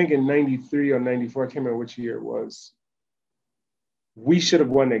think in 93 or 94, I can't remember which year it was, we should have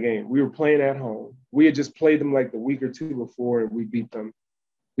won the game. We were playing at home. We had just played them like the week or two before and we beat them.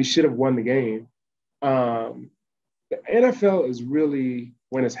 We should have won the game. The NFL is really,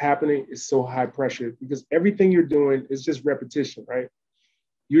 when it's happening, it's so high pressure because everything you're doing is just repetition, right?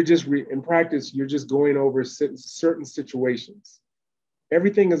 You're just in practice, you're just going over certain situations.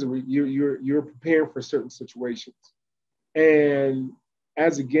 Everything is you're preparing for certain situations. And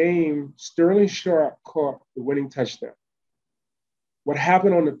as a game, Sterling Sharp caught the winning touchdown. What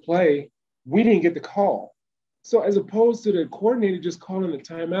happened on the play, we didn't get the call. So as opposed to the coordinator just calling the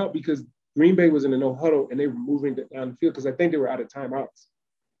timeout because Green Bay was in a no huddle and they were moving down the field because I think they were out of timeouts.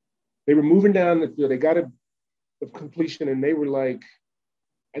 They were moving down the field. They got a completion and they were like,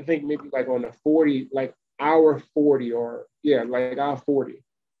 I think maybe like on the 40, like hour 40 or like hour 40.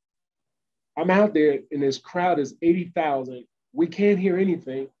 I'm out there and this crowd is 80,000. We can't hear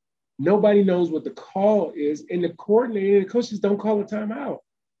anything. Nobody knows what the call is. And the coordinator and the coaches don't call a timeout.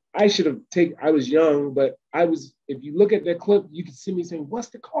 I should have taken, I was young, but if you look at that clip, you can see me saying, what's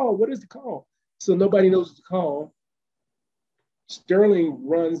the call? What is the call? So nobody knows the call. Sterling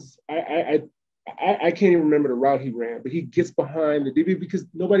runs, I can't even remember the route he ran, but he gets behind the DB because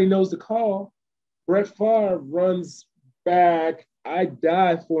nobody knows the call. Brett Favre runs back. I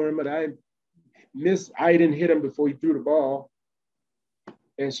dive for him, but I didn't hit him before he threw the ball.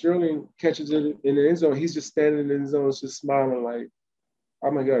 And Sterling catches it in the end zone. He's just standing in the end zone, just smiling like, oh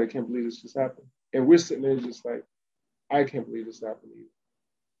my God, I can't believe this just happened. And we're sitting there just like, I can't believe this happened either.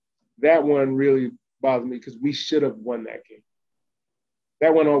 That one really bothered me because we should have won that game.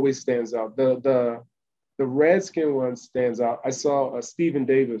 That one always stands out. The Redskin one stands out. I saw Stephen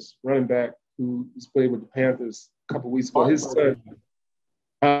Davis, running back, who's played with the Panthers a couple weeks ago. His son.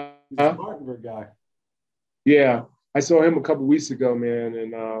 He's a Spartanburg guy. Yeah. I saw him a couple weeks ago, man,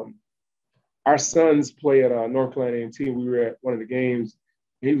 and our sons play at North Carolina A&T. We were at one of the games,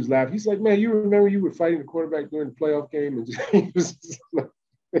 and he was laughing. He's like, "Man, you remember you were fighting the quarterback during the playoff game?" And he was just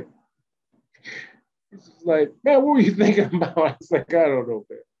like, "Man, what were you thinking about?" I was like, "I don't know,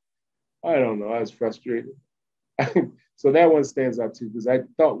 man. I don't know. I was frustrated." So that one stands out too because I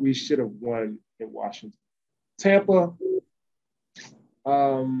thought we should have won in Washington. Tampa,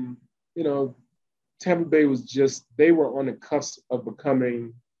 Tampa Bay they were on the cusp of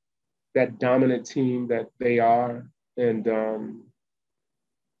becoming that dominant team that they are. And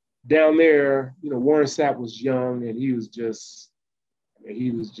down there, Warren Sapp was young and he was just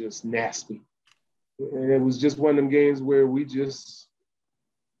nasty. And it was just one of them games where we were just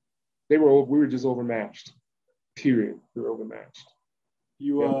overmatched. Period. We were overmatched.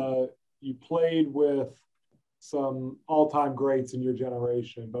 You played with some all-time greats in your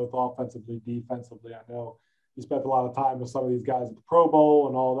generation, both offensively, defensively. I know you spent a lot of time with some of these guys at the Pro Bowl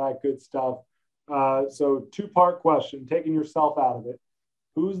and all that good stuff. So two-part question, taking yourself out of it.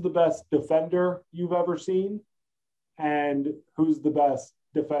 Who's the best defender you've ever seen? And who's the best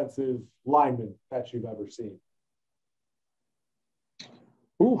defensive lineman that you've ever seen?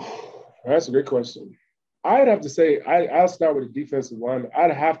 Ooh, that's a great question. I'd have to say, I'll start with the defensive lineman. I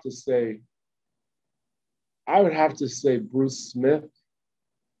would have to say Bruce Smith,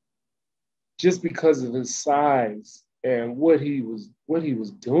 just because of his size and what he was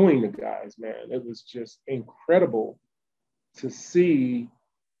doing to guys, man. It was just incredible to see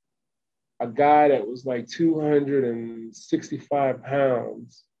a guy that was like 265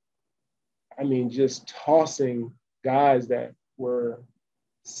 pounds. I mean, just tossing guys that were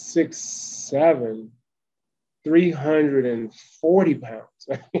 6'7", 340 pounds.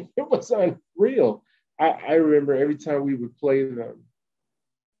 It was unreal. I remember every time we would play them,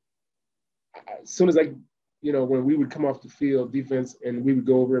 as soon as when we would come off the field, defense, and we would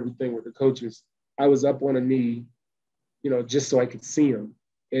go over everything with the coaches, I was up on a knee, just so I could see him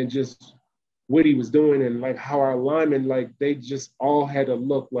and just what he was doing and like how our linemen, like they just all had to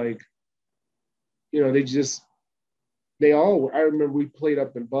look like, I remember we played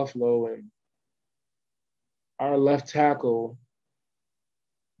up in Buffalo and our left tackle,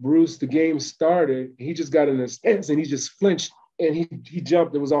 Bruce, the game started, he just got in the stance and he just flinched and he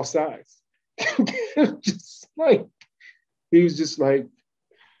jumped. It was offsides. Just like, he was just like,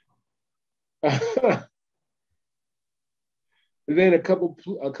 and then a couple,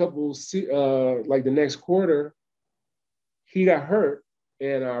 like the next quarter, he got hurt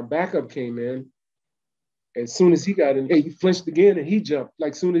and our backup came in. As soon as he got in, he flinched again and he jumped.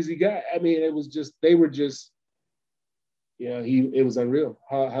 Like soon as he got, it was just, they were just, it was unreal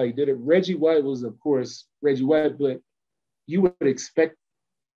how he did it. Reggie White was, of course, Reggie White, but you would expect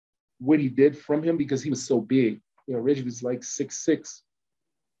what he did from him because he was so big. Reggie was like 6'6",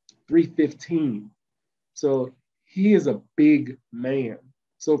 315. So he is a big man.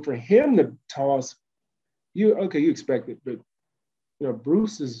 So for him to toss, you expect it, but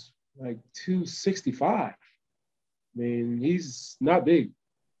Bruce is like 265. He's not big.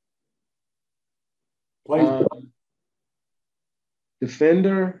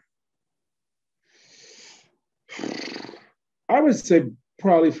 Defender, I would say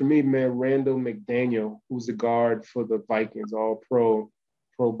probably for me, man, Randall McDaniel, who's the guard for the Vikings, all pro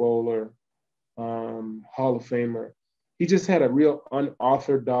bowler, Hall of Famer. He just had a real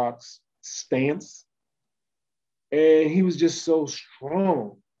unorthodox stance. And he was just so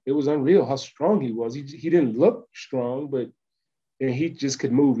strong. It was unreal how strong he was. He didn't look strong, but and he just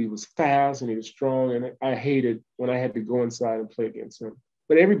could move. He was fast and he was strong. And I hated when I had to go inside and play against him.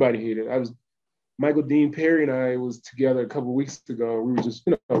 But everybody hated it. Michael Dean Perry and I was together a couple of weeks ago. We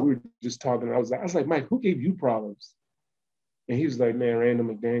were just talking. I was like, Mike, who gave you problems? And he was like, man, Randall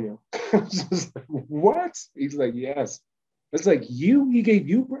McDaniel. I was just like, what? He's like, yes. It's like, he gave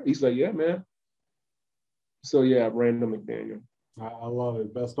you problems? He's like, yeah, man. So yeah, Randall McDaniel. I love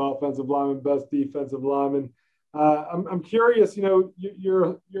it. Best offensive lineman, best defensive lineman. I'm curious. You're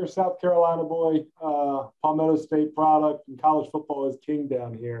a South Carolina boy, Palmetto State product, and college football is king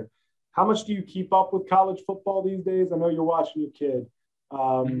down here. How much do you keep up with college football these days? I know you're watching your kid,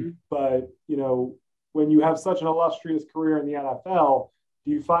 but when you have such an illustrious career in the NFL,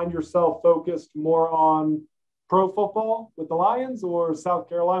 do you find yourself focused more on pro football with the Lions or South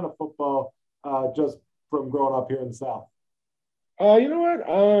Carolina football, just from growing up here in the South? You know what?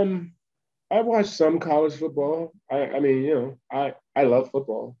 I watch some college football. I love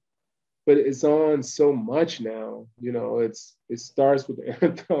football, but it's on so much now. It starts with the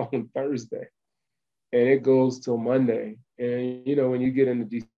NFL on Thursday, and it goes till Monday. And when you get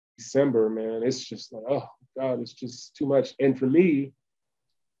into December, man, it's just like, oh God, it's just too much. And for me,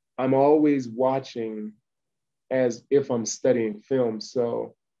 I'm always watching as if I'm studying film.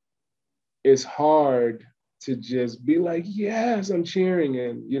 So it's hard to just be like, yes, I'm cheering.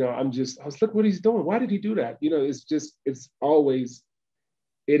 And, I was look what he's doing. Why did he do that?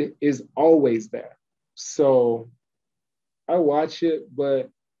 It is always there. So I watch it, but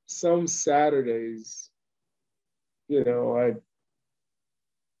some Saturdays, I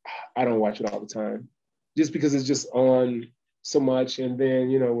don't watch it all the time just because it's just on so much. And then,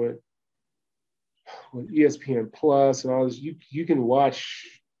 with ESPN Plus and all this, you can watch,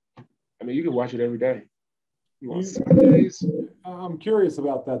 you can watch it every day. I'm curious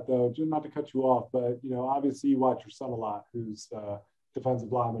about that, though, not to cut you off, but, obviously you watch your son a lot, who's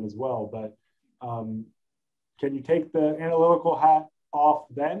defensive lineman as well. But can you take the analytical hat off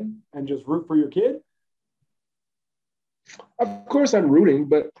then and just root for your kid? Of course I'm rooting,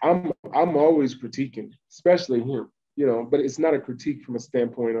 but I'm always critiquing, especially him, but it's not a critique from a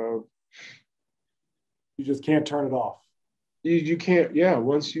standpoint of you just can't turn it off. You can't, yeah.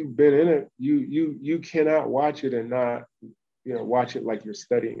 Once you've been in it, you cannot watch it and not, watch it like you're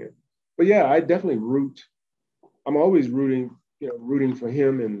studying it. But yeah, I definitely root. I'm always rooting for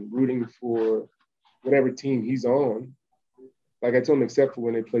him and rooting for whatever team he's on. Like I told him, except for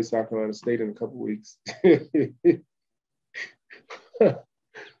when they play South Carolina State in a couple of weeks. But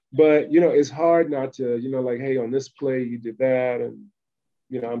it's hard not to, like, hey, on this play you did that, and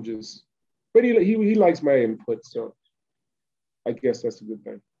I'm just. But he likes my input, so. I guess that's a good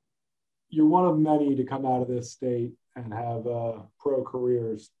thing. You're one of many to come out of this state and have pro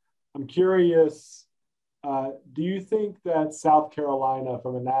careers. I'm curious, do you think that South Carolina,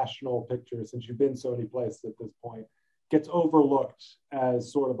 from a national picture, since you've been so many places at this point, gets overlooked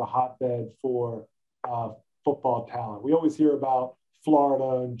as sort of a hotbed for football talent? We always hear about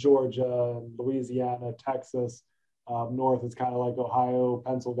Florida and Georgia and Louisiana, Texas. North is kind of like Ohio,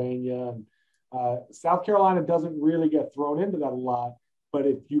 Pennsylvania, and South Carolina doesn't really get thrown into that a lot, but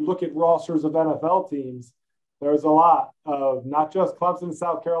if you look at rosters of NFL teams, there's a lot of not just Clemson and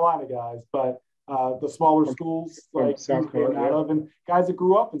South Carolina guys, but the smaller schools like South Carolina, and guys that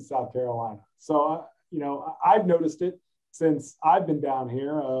grew up in South Carolina. So, I've noticed it since I've been down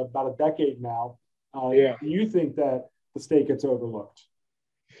here about a decade now. Do you think that the state gets overlooked?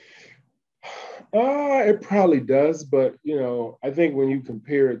 It probably does, but I think when you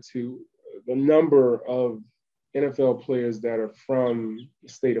compare it to the number of NFL players that are from the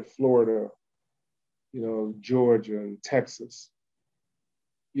state of Florida, Georgia and Texas.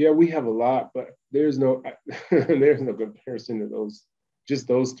 Yeah, we have a lot, but there's no comparison to those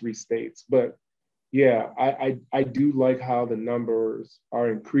three states. But yeah, I do like how the numbers are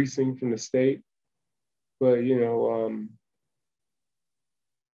increasing from the state. But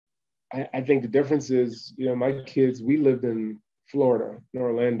I think the difference is, my kids, we lived in Florida, in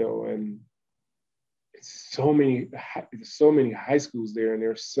Orlando, and it's so many high schools there, and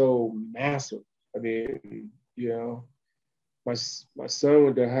they're so massive. My son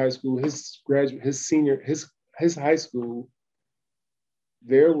went to high school. His high school,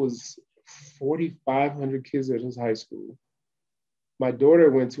 there was 4,500 kids at his high school. My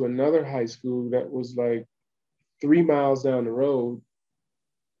daughter went to another high school that was like 3 miles down the road,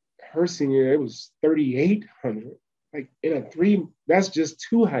 her senior year, it was 3,800. Like that's just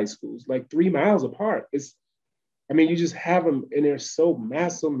two high schools, like 3 miles apart. You just have them, and they're so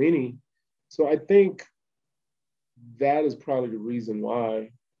mass, so many. So I think that is probably the reason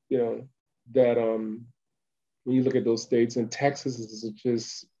why, that when you look at those states, and Texas is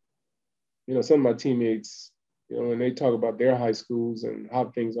just, some of my teammates, when they talk about their high schools and how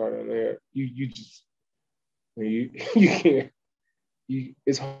things are down there, you just, you can't,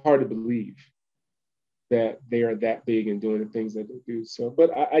 it's hard to believe that they are that big and doing the things that they do. So, but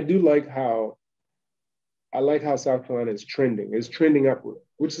I do like how South Carolina is trending. It's trending upward,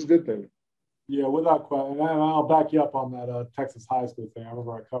 which is a good thing. Yeah, without question. And I'll back you up on that Texas high school thing. I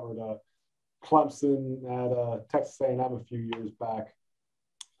remember I covered Clemson at Texas A&M a few years back,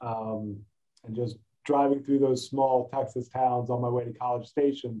 and just driving through those small Texas towns on my way to College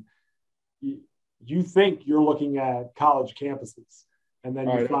Station. You think you're looking at college campuses, and then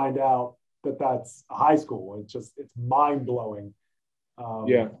you find out that that's a high school. It's mind-blowing.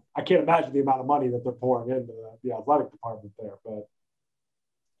 I can't imagine the amount of money that they're pouring into the athletic department there, but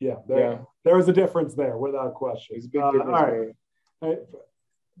there is a difference there without question. It's a big difference. All right.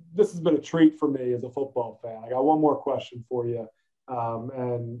 This has been a treat for me as a football fan. I got one more question for you.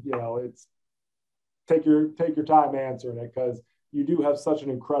 And it's take your time answering it, because you do have such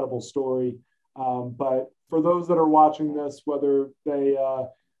an incredible story. But for those that are watching this, whether they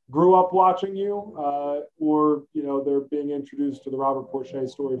grew up watching you or they're being introduced to the Robert Porcher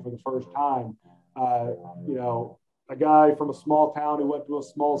story for the first time, a guy from a small town who went to a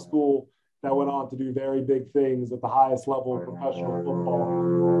small school that went on to do very big things at the highest level of professional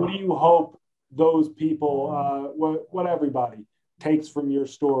football. What do you hope those people, what everybody takes from your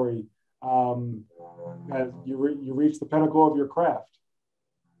story as you reach the pinnacle of your craft?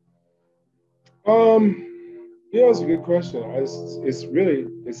 It's a good question.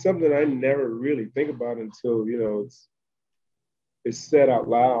 It's something I never really think about until, it's said out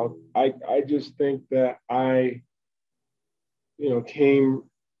loud. I just think that I, came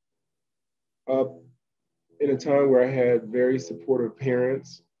up in a time where I had very supportive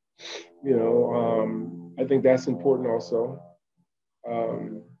parents. I think that's important also.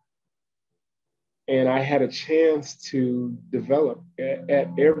 And I had a chance to develop at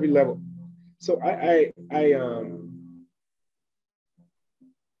every level. So I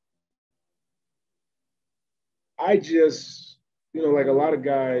just, like a lot of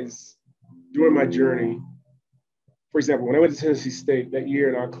guys during my journey, for example, when I went to Tennessee State that year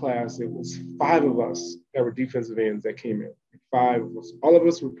in our class, it was 5 of us that were defensive ends that came in. 5 of us. All of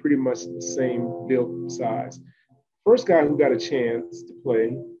us were pretty much the same build size. First guy who got a chance to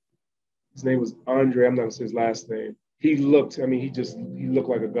play, his name was Andre. I'm not gonna say his last name. He looked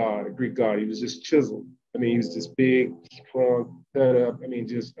like a god, a Greek god. He was just chiseled. He was just big, strong, cut up.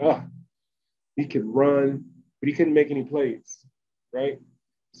 He could run, but he couldn't make any plays, right?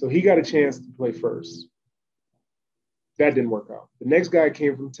 So he got a chance to play first. That didn't work out. The next guy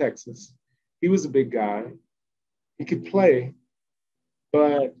came from Texas. He was a big guy. He could play,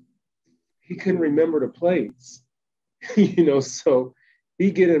 but he couldn't remember the plays, so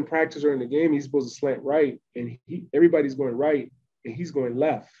he get in practice during the game, he's supposed to slant right, and everybody's going right, and he's going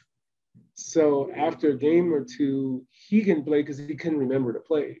left. So after a game or two, he can play because he couldn't remember the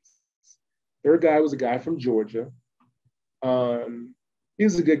plays. Third guy was a guy from Georgia. He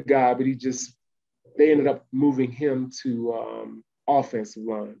was a good guy, but they ended up moving him to offensive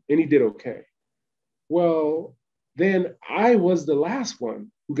line, and he did okay. Well, then I was the last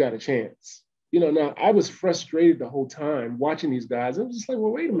one who got a chance. Now I was frustrated the whole time watching these guys. I was just like,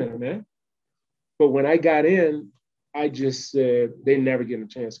 well, wait a minute, man. But when I got in, I just said, they never get a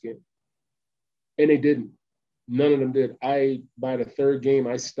chance again. And they didn't. None of them did. By the third game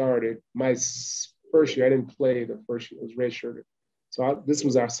I started, my first year, I didn't play the first year. It was redshirted. So this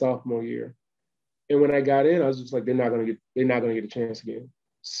was our sophomore year. And when I got in, I was just like, they're not gonna get a chance again.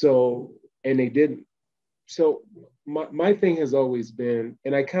 So, and they didn't. So my thing has always been,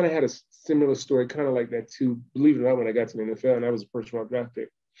 and I kind of had a similar story, kind of like that too, believe it or not, when I got to the NFL, and I was a first-round draft pick.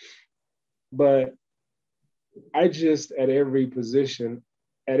 But I just, at every position,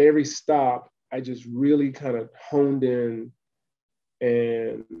 at every stop, I just really kind of honed in,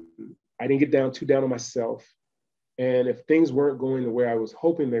 and I didn't get too down on myself. And if things weren't going the way I was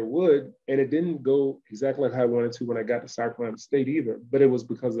hoping they would, and it didn't go exactly like I wanted to when I got to South Carolina State either, but it was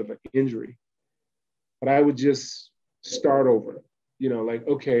because of an injury. But I would just start over, like,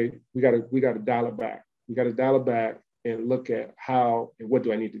 okay, we gotta dial it back. We gotta dial it back and look at how and what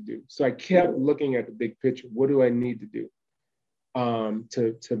do I need to do. So I kept looking at the big picture. What do I need to do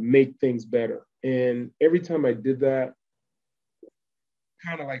to make things better? And every time I did that,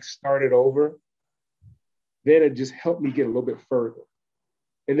 kind of like started over, then it just helped me get a little bit further.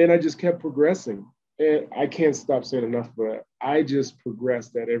 And then I just kept progressing. And I can't stop saying enough about it. I just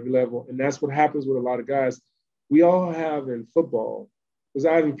progressed at every level. And that's what happens with a lot of guys. We all have in football, because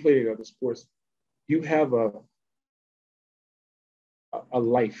I haven't played any other sports, you have a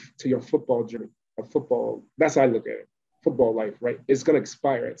life to your football journey, a football, that's how I look at it, football life, right? It's going to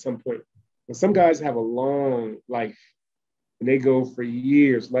expire at some point. And some guys have a long life and they go for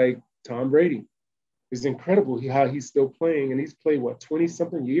years, like Tom Brady. It's incredible how he's still playing, and he's played,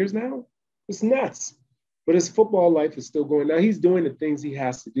 20-something years now? It's nuts. But his football life is still going. Now, he's doing the things he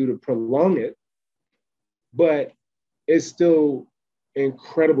has to do to prolong it, but it's still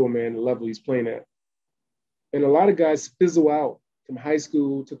incredible, man, the level he's playing at. And a lot of guys fizzle out from high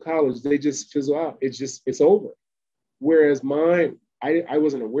school to college. They just fizzle out. It's over. Whereas mine, I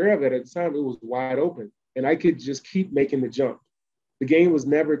wasn't aware of it at the time. It was wide open, and I could just keep making the jump. The game was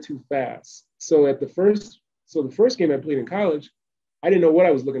never too fast. So the first game I played in college, I didn't know what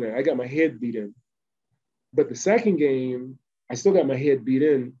I was looking at. I got my head beat in. But the second game, I still got my head beat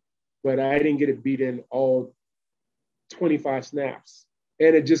in, but I didn't get it beat in all 25 snaps.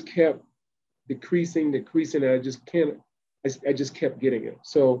 And it just kept decreasing. And I just kept getting it.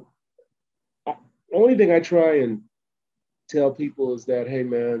 So the only thing I try and tell people is that, hey,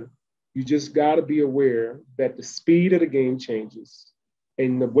 man, you just got to be aware that the speed of the game changes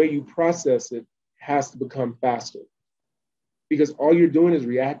and the way you process it has to become faster. Because all you're doing is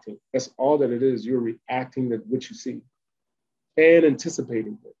reacting. That's all that it is. You're reacting to what you see and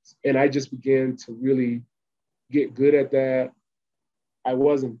anticipating things. And I just began to really get good at that. I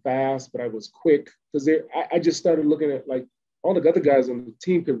wasn't fast, but I was quick, because I just started looking at, like, all the other guys on the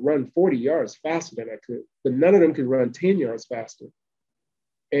team could run 40 yards faster than I could, but none of them could run 10 yards faster.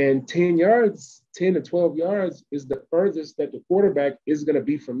 And 10 to 12 yards is the furthest that the quarterback is going to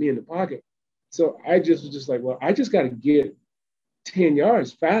be from me in the pocket. So I just was just like, well, I just got to get 10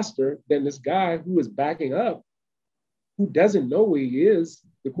 yards faster than this guy who is backing up, who doesn't know where he is.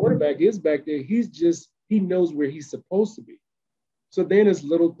 The quarterback is back there. He knows where he's supposed to be. So then it's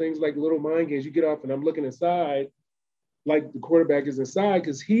little things like little mind games. You get off and I'm looking inside, like the quarterback is inside,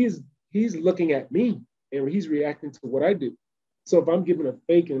 because he's looking at me and he's reacting to what I do. So if I'm giving a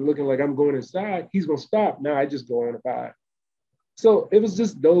fake and looking like I'm going inside, he's going to stop. Now I just go on a 5. So it was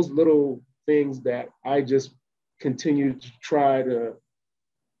just those little things that I just continued to try to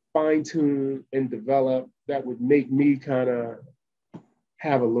fine tune and develop that would make me kind of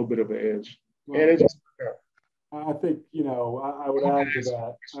have a little bit of an edge. Well, and it just, I think, I would add to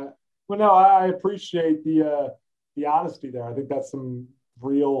that. I appreciate the honesty there. I think that's some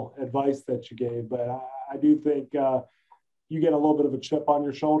real advice that you gave, but I do think you get a little bit of a chip on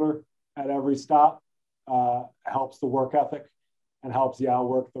your shoulder at every stop. Helps the work ethic and helps you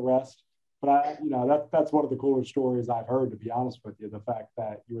outwork the rest. But that's one of the cooler stories I've heard, to be honest with you. The fact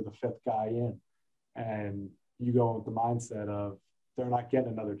that you were the 5th guy in, and you go with the mindset of they're not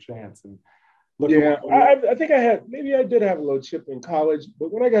getting another chance. And I think I did have a little chip in college,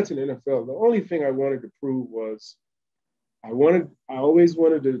 but when I got to the NFL, the only thing I wanted to prove was I always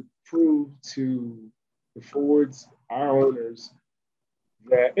wanted to prove to the Fords, our owners,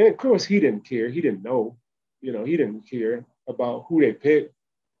 that, and of course he didn't care. He didn't know, he didn't care about who they picked.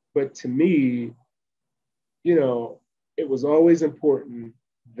 But to me, it was always important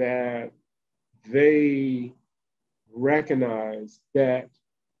that they recognize that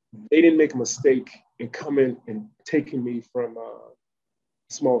they didn't make a mistake in coming and taking me from a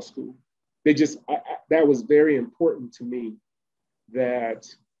small school. That was very important to me,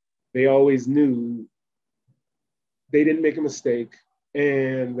 that they always knew they didn't make a mistake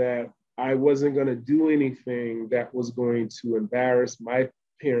and that I wasn't going to do anything that was going to embarrass my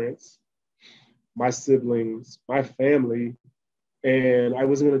parents, my siblings, my family, and I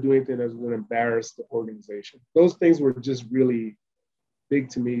wasn't going to do anything that was going to embarrass the organization. Those things were just really big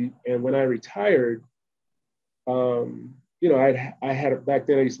to me. And when I retired, I had back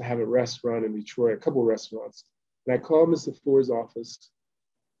then I used to have a restaurant in Detroit, a couple of restaurants, and I called Mr. Ford's office,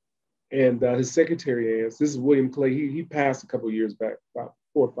 and his secretary asked. This is William Clay. He passed a couple of years back, about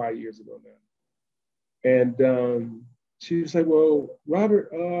 4 or 5 years ago now, and she was like, well, Robert,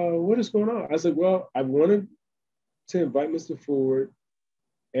 what is going on? I said, well, I wanted to invite Mr. Ford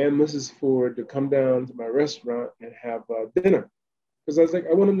and Mrs. Ford to come down to my restaurant and have dinner. Because I was like,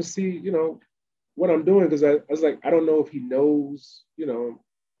 I want him to see, what I'm doing. Because I was like, I don't know if he knows,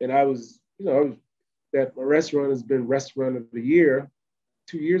 and I was that my restaurant has been Restaurant of the Year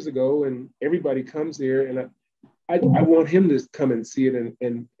 2 years ago, and everybody comes here, and I want him to come and see it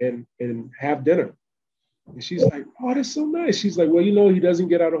and have dinner. And she's like, oh, that's so nice. She's like, well, he doesn't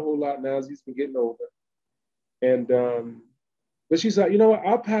get out a whole lot now as he's been getting older. And, but she's like, you know what,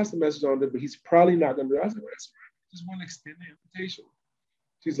 I'll pass the message on to him, but he's probably not going to do it. I was like, well, that's right. I just want to extend the invitation.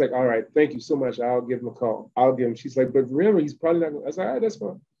 She's like, all right, thank you so much. I'll give him a call. I'll give him. She's like, but remember, he's probably not going to. I was like, all right, that's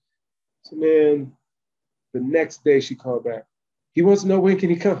fine. So, man, the next day she called back. He wants to know when can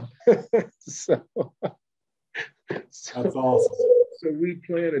he come. so That's awesome. So we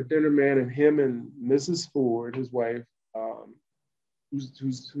planned a dinner, man, and him and Mrs. Ford, his wife, who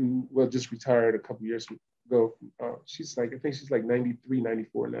just retired a couple years ago. She's like, I think she's like 93,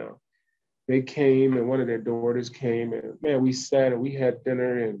 94 now. They came, and one of their daughters came, and man, we sat and we had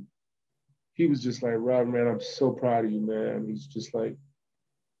dinner, and he was just like, Rob, man, I'm so proud of you, man. He's just like,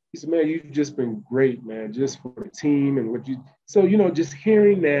 he said, man, you've just been great, man, just for the team and what you. So, just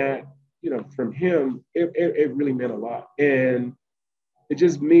hearing that, from him, it really meant a lot. And it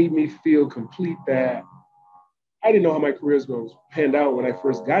just made me feel complete that I didn't know how my career was going to pan out when I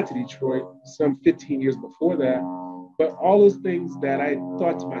first got to Detroit, some 15 years before that. But all those things that I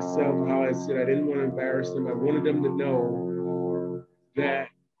thought to myself, how I said I didn't want to embarrass them. I wanted them to know that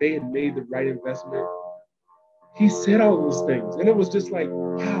they had made the right investment. He said all those things. And it was just like,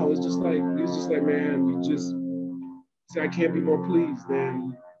 wow, he was just like, man, you just said, I can't be more pleased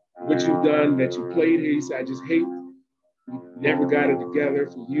than what you've done, that you played here. He said, I just hate we never got it together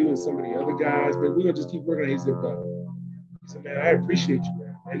for you and some of the other guys, but we're gonna just keep working on it. He said, man, I appreciate you,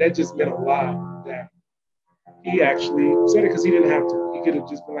 man. And that just meant a lot that he actually said it because he didn't have to. He could have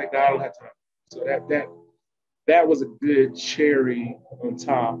just been like, no, I don't have time. So that was a good cherry on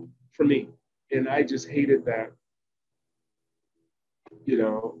top for me. And I just hated that,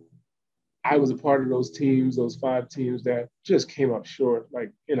 I was a part of those teams, those 5 teams that just came up short,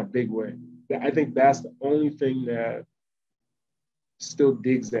 like in a big way. I think that's the only thing that still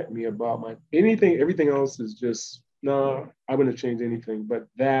digs at me about everything else is just, no, I wouldn't change anything. But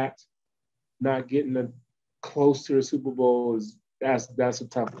that not getting close to a Super Bowl that's a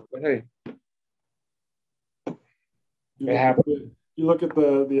tough one. But hey, it happened. You look at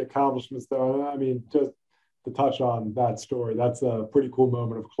the accomplishments though. I mean, just to touch on that story, that's a pretty cool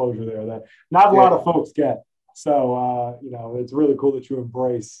moment of closure there that not a lot of folks get. So, it's really cool that you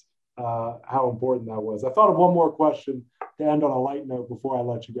embrace how important that was. I thought of one more question to end on a light note before I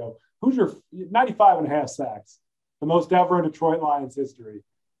let you go. Who's your 95 and a half sacks, the most ever in Detroit Lions history?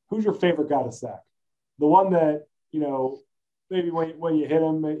 Who's your favorite guy to sack? The one that, maybe when you hit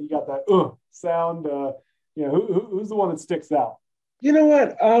him, you got that sound. Who's the one that sticks out? You know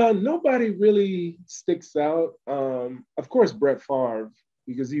what? Nobody really sticks out. Of course, Brett Favre,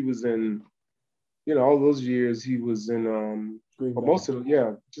 because he was in, all those years he was in most of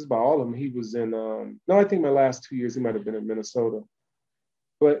them, just about all of them. He was in, no, I think my last 2 years he might have been in Minnesota.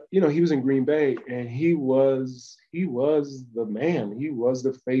 But, he was in Green Bay, and he was the man. He was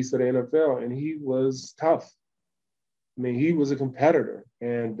the face of the NFL, and he was tough. I mean, he was a competitor.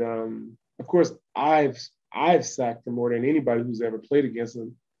 And, of course, I've sacked him more than anybody who's ever played against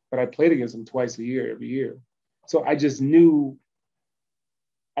him, but I played against him twice a year, every year. So I just knew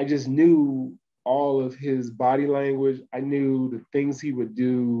all of his body language. I knew the things he would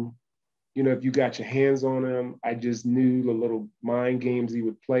do. If you got your hands on him, I just knew the little mind games he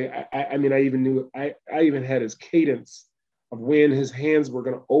would play. I mean, I even had his cadence of when his hands were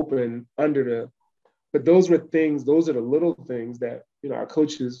going to open but those are the little things that, our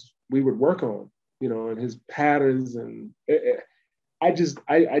coaches, we would work on, and his patterns. And I just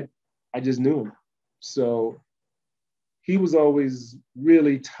knew him. So he was always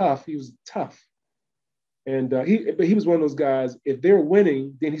really tough. He was tough. And he was one of those guys, if they're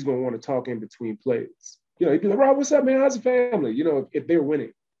winning, then he's going to want to talk in between plays. He'd be like, Rob, what's up, man? How's the family? If they're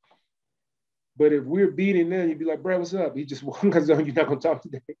winning. But if we're beating them, you'd be like, Brad, what's up? He just comes on, you're not going to talk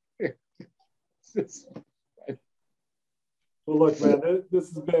today. Well, look, man,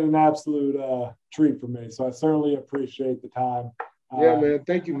 this has been an absolute treat for me. So I certainly appreciate the time. Yeah, man.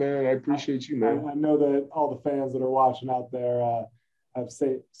 Thank you, man. I appreciate you, man. I know that all the fans that are watching out there have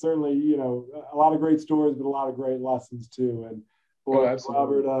certainly, a lot of great stories, but a lot of great lessons too. And boy,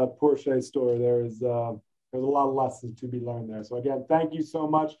 Robert Porcher's story, there's a lot of lessons to be learned there. So again, thank you so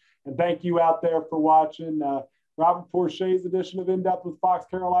much. And thank you out there for watching Robert Porcher's edition of In Depth with Fox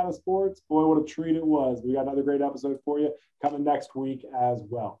Carolina Sports. Boy, what a treat it was. We got another great episode for you coming next week as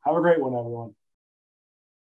well. Have a great one, everyone.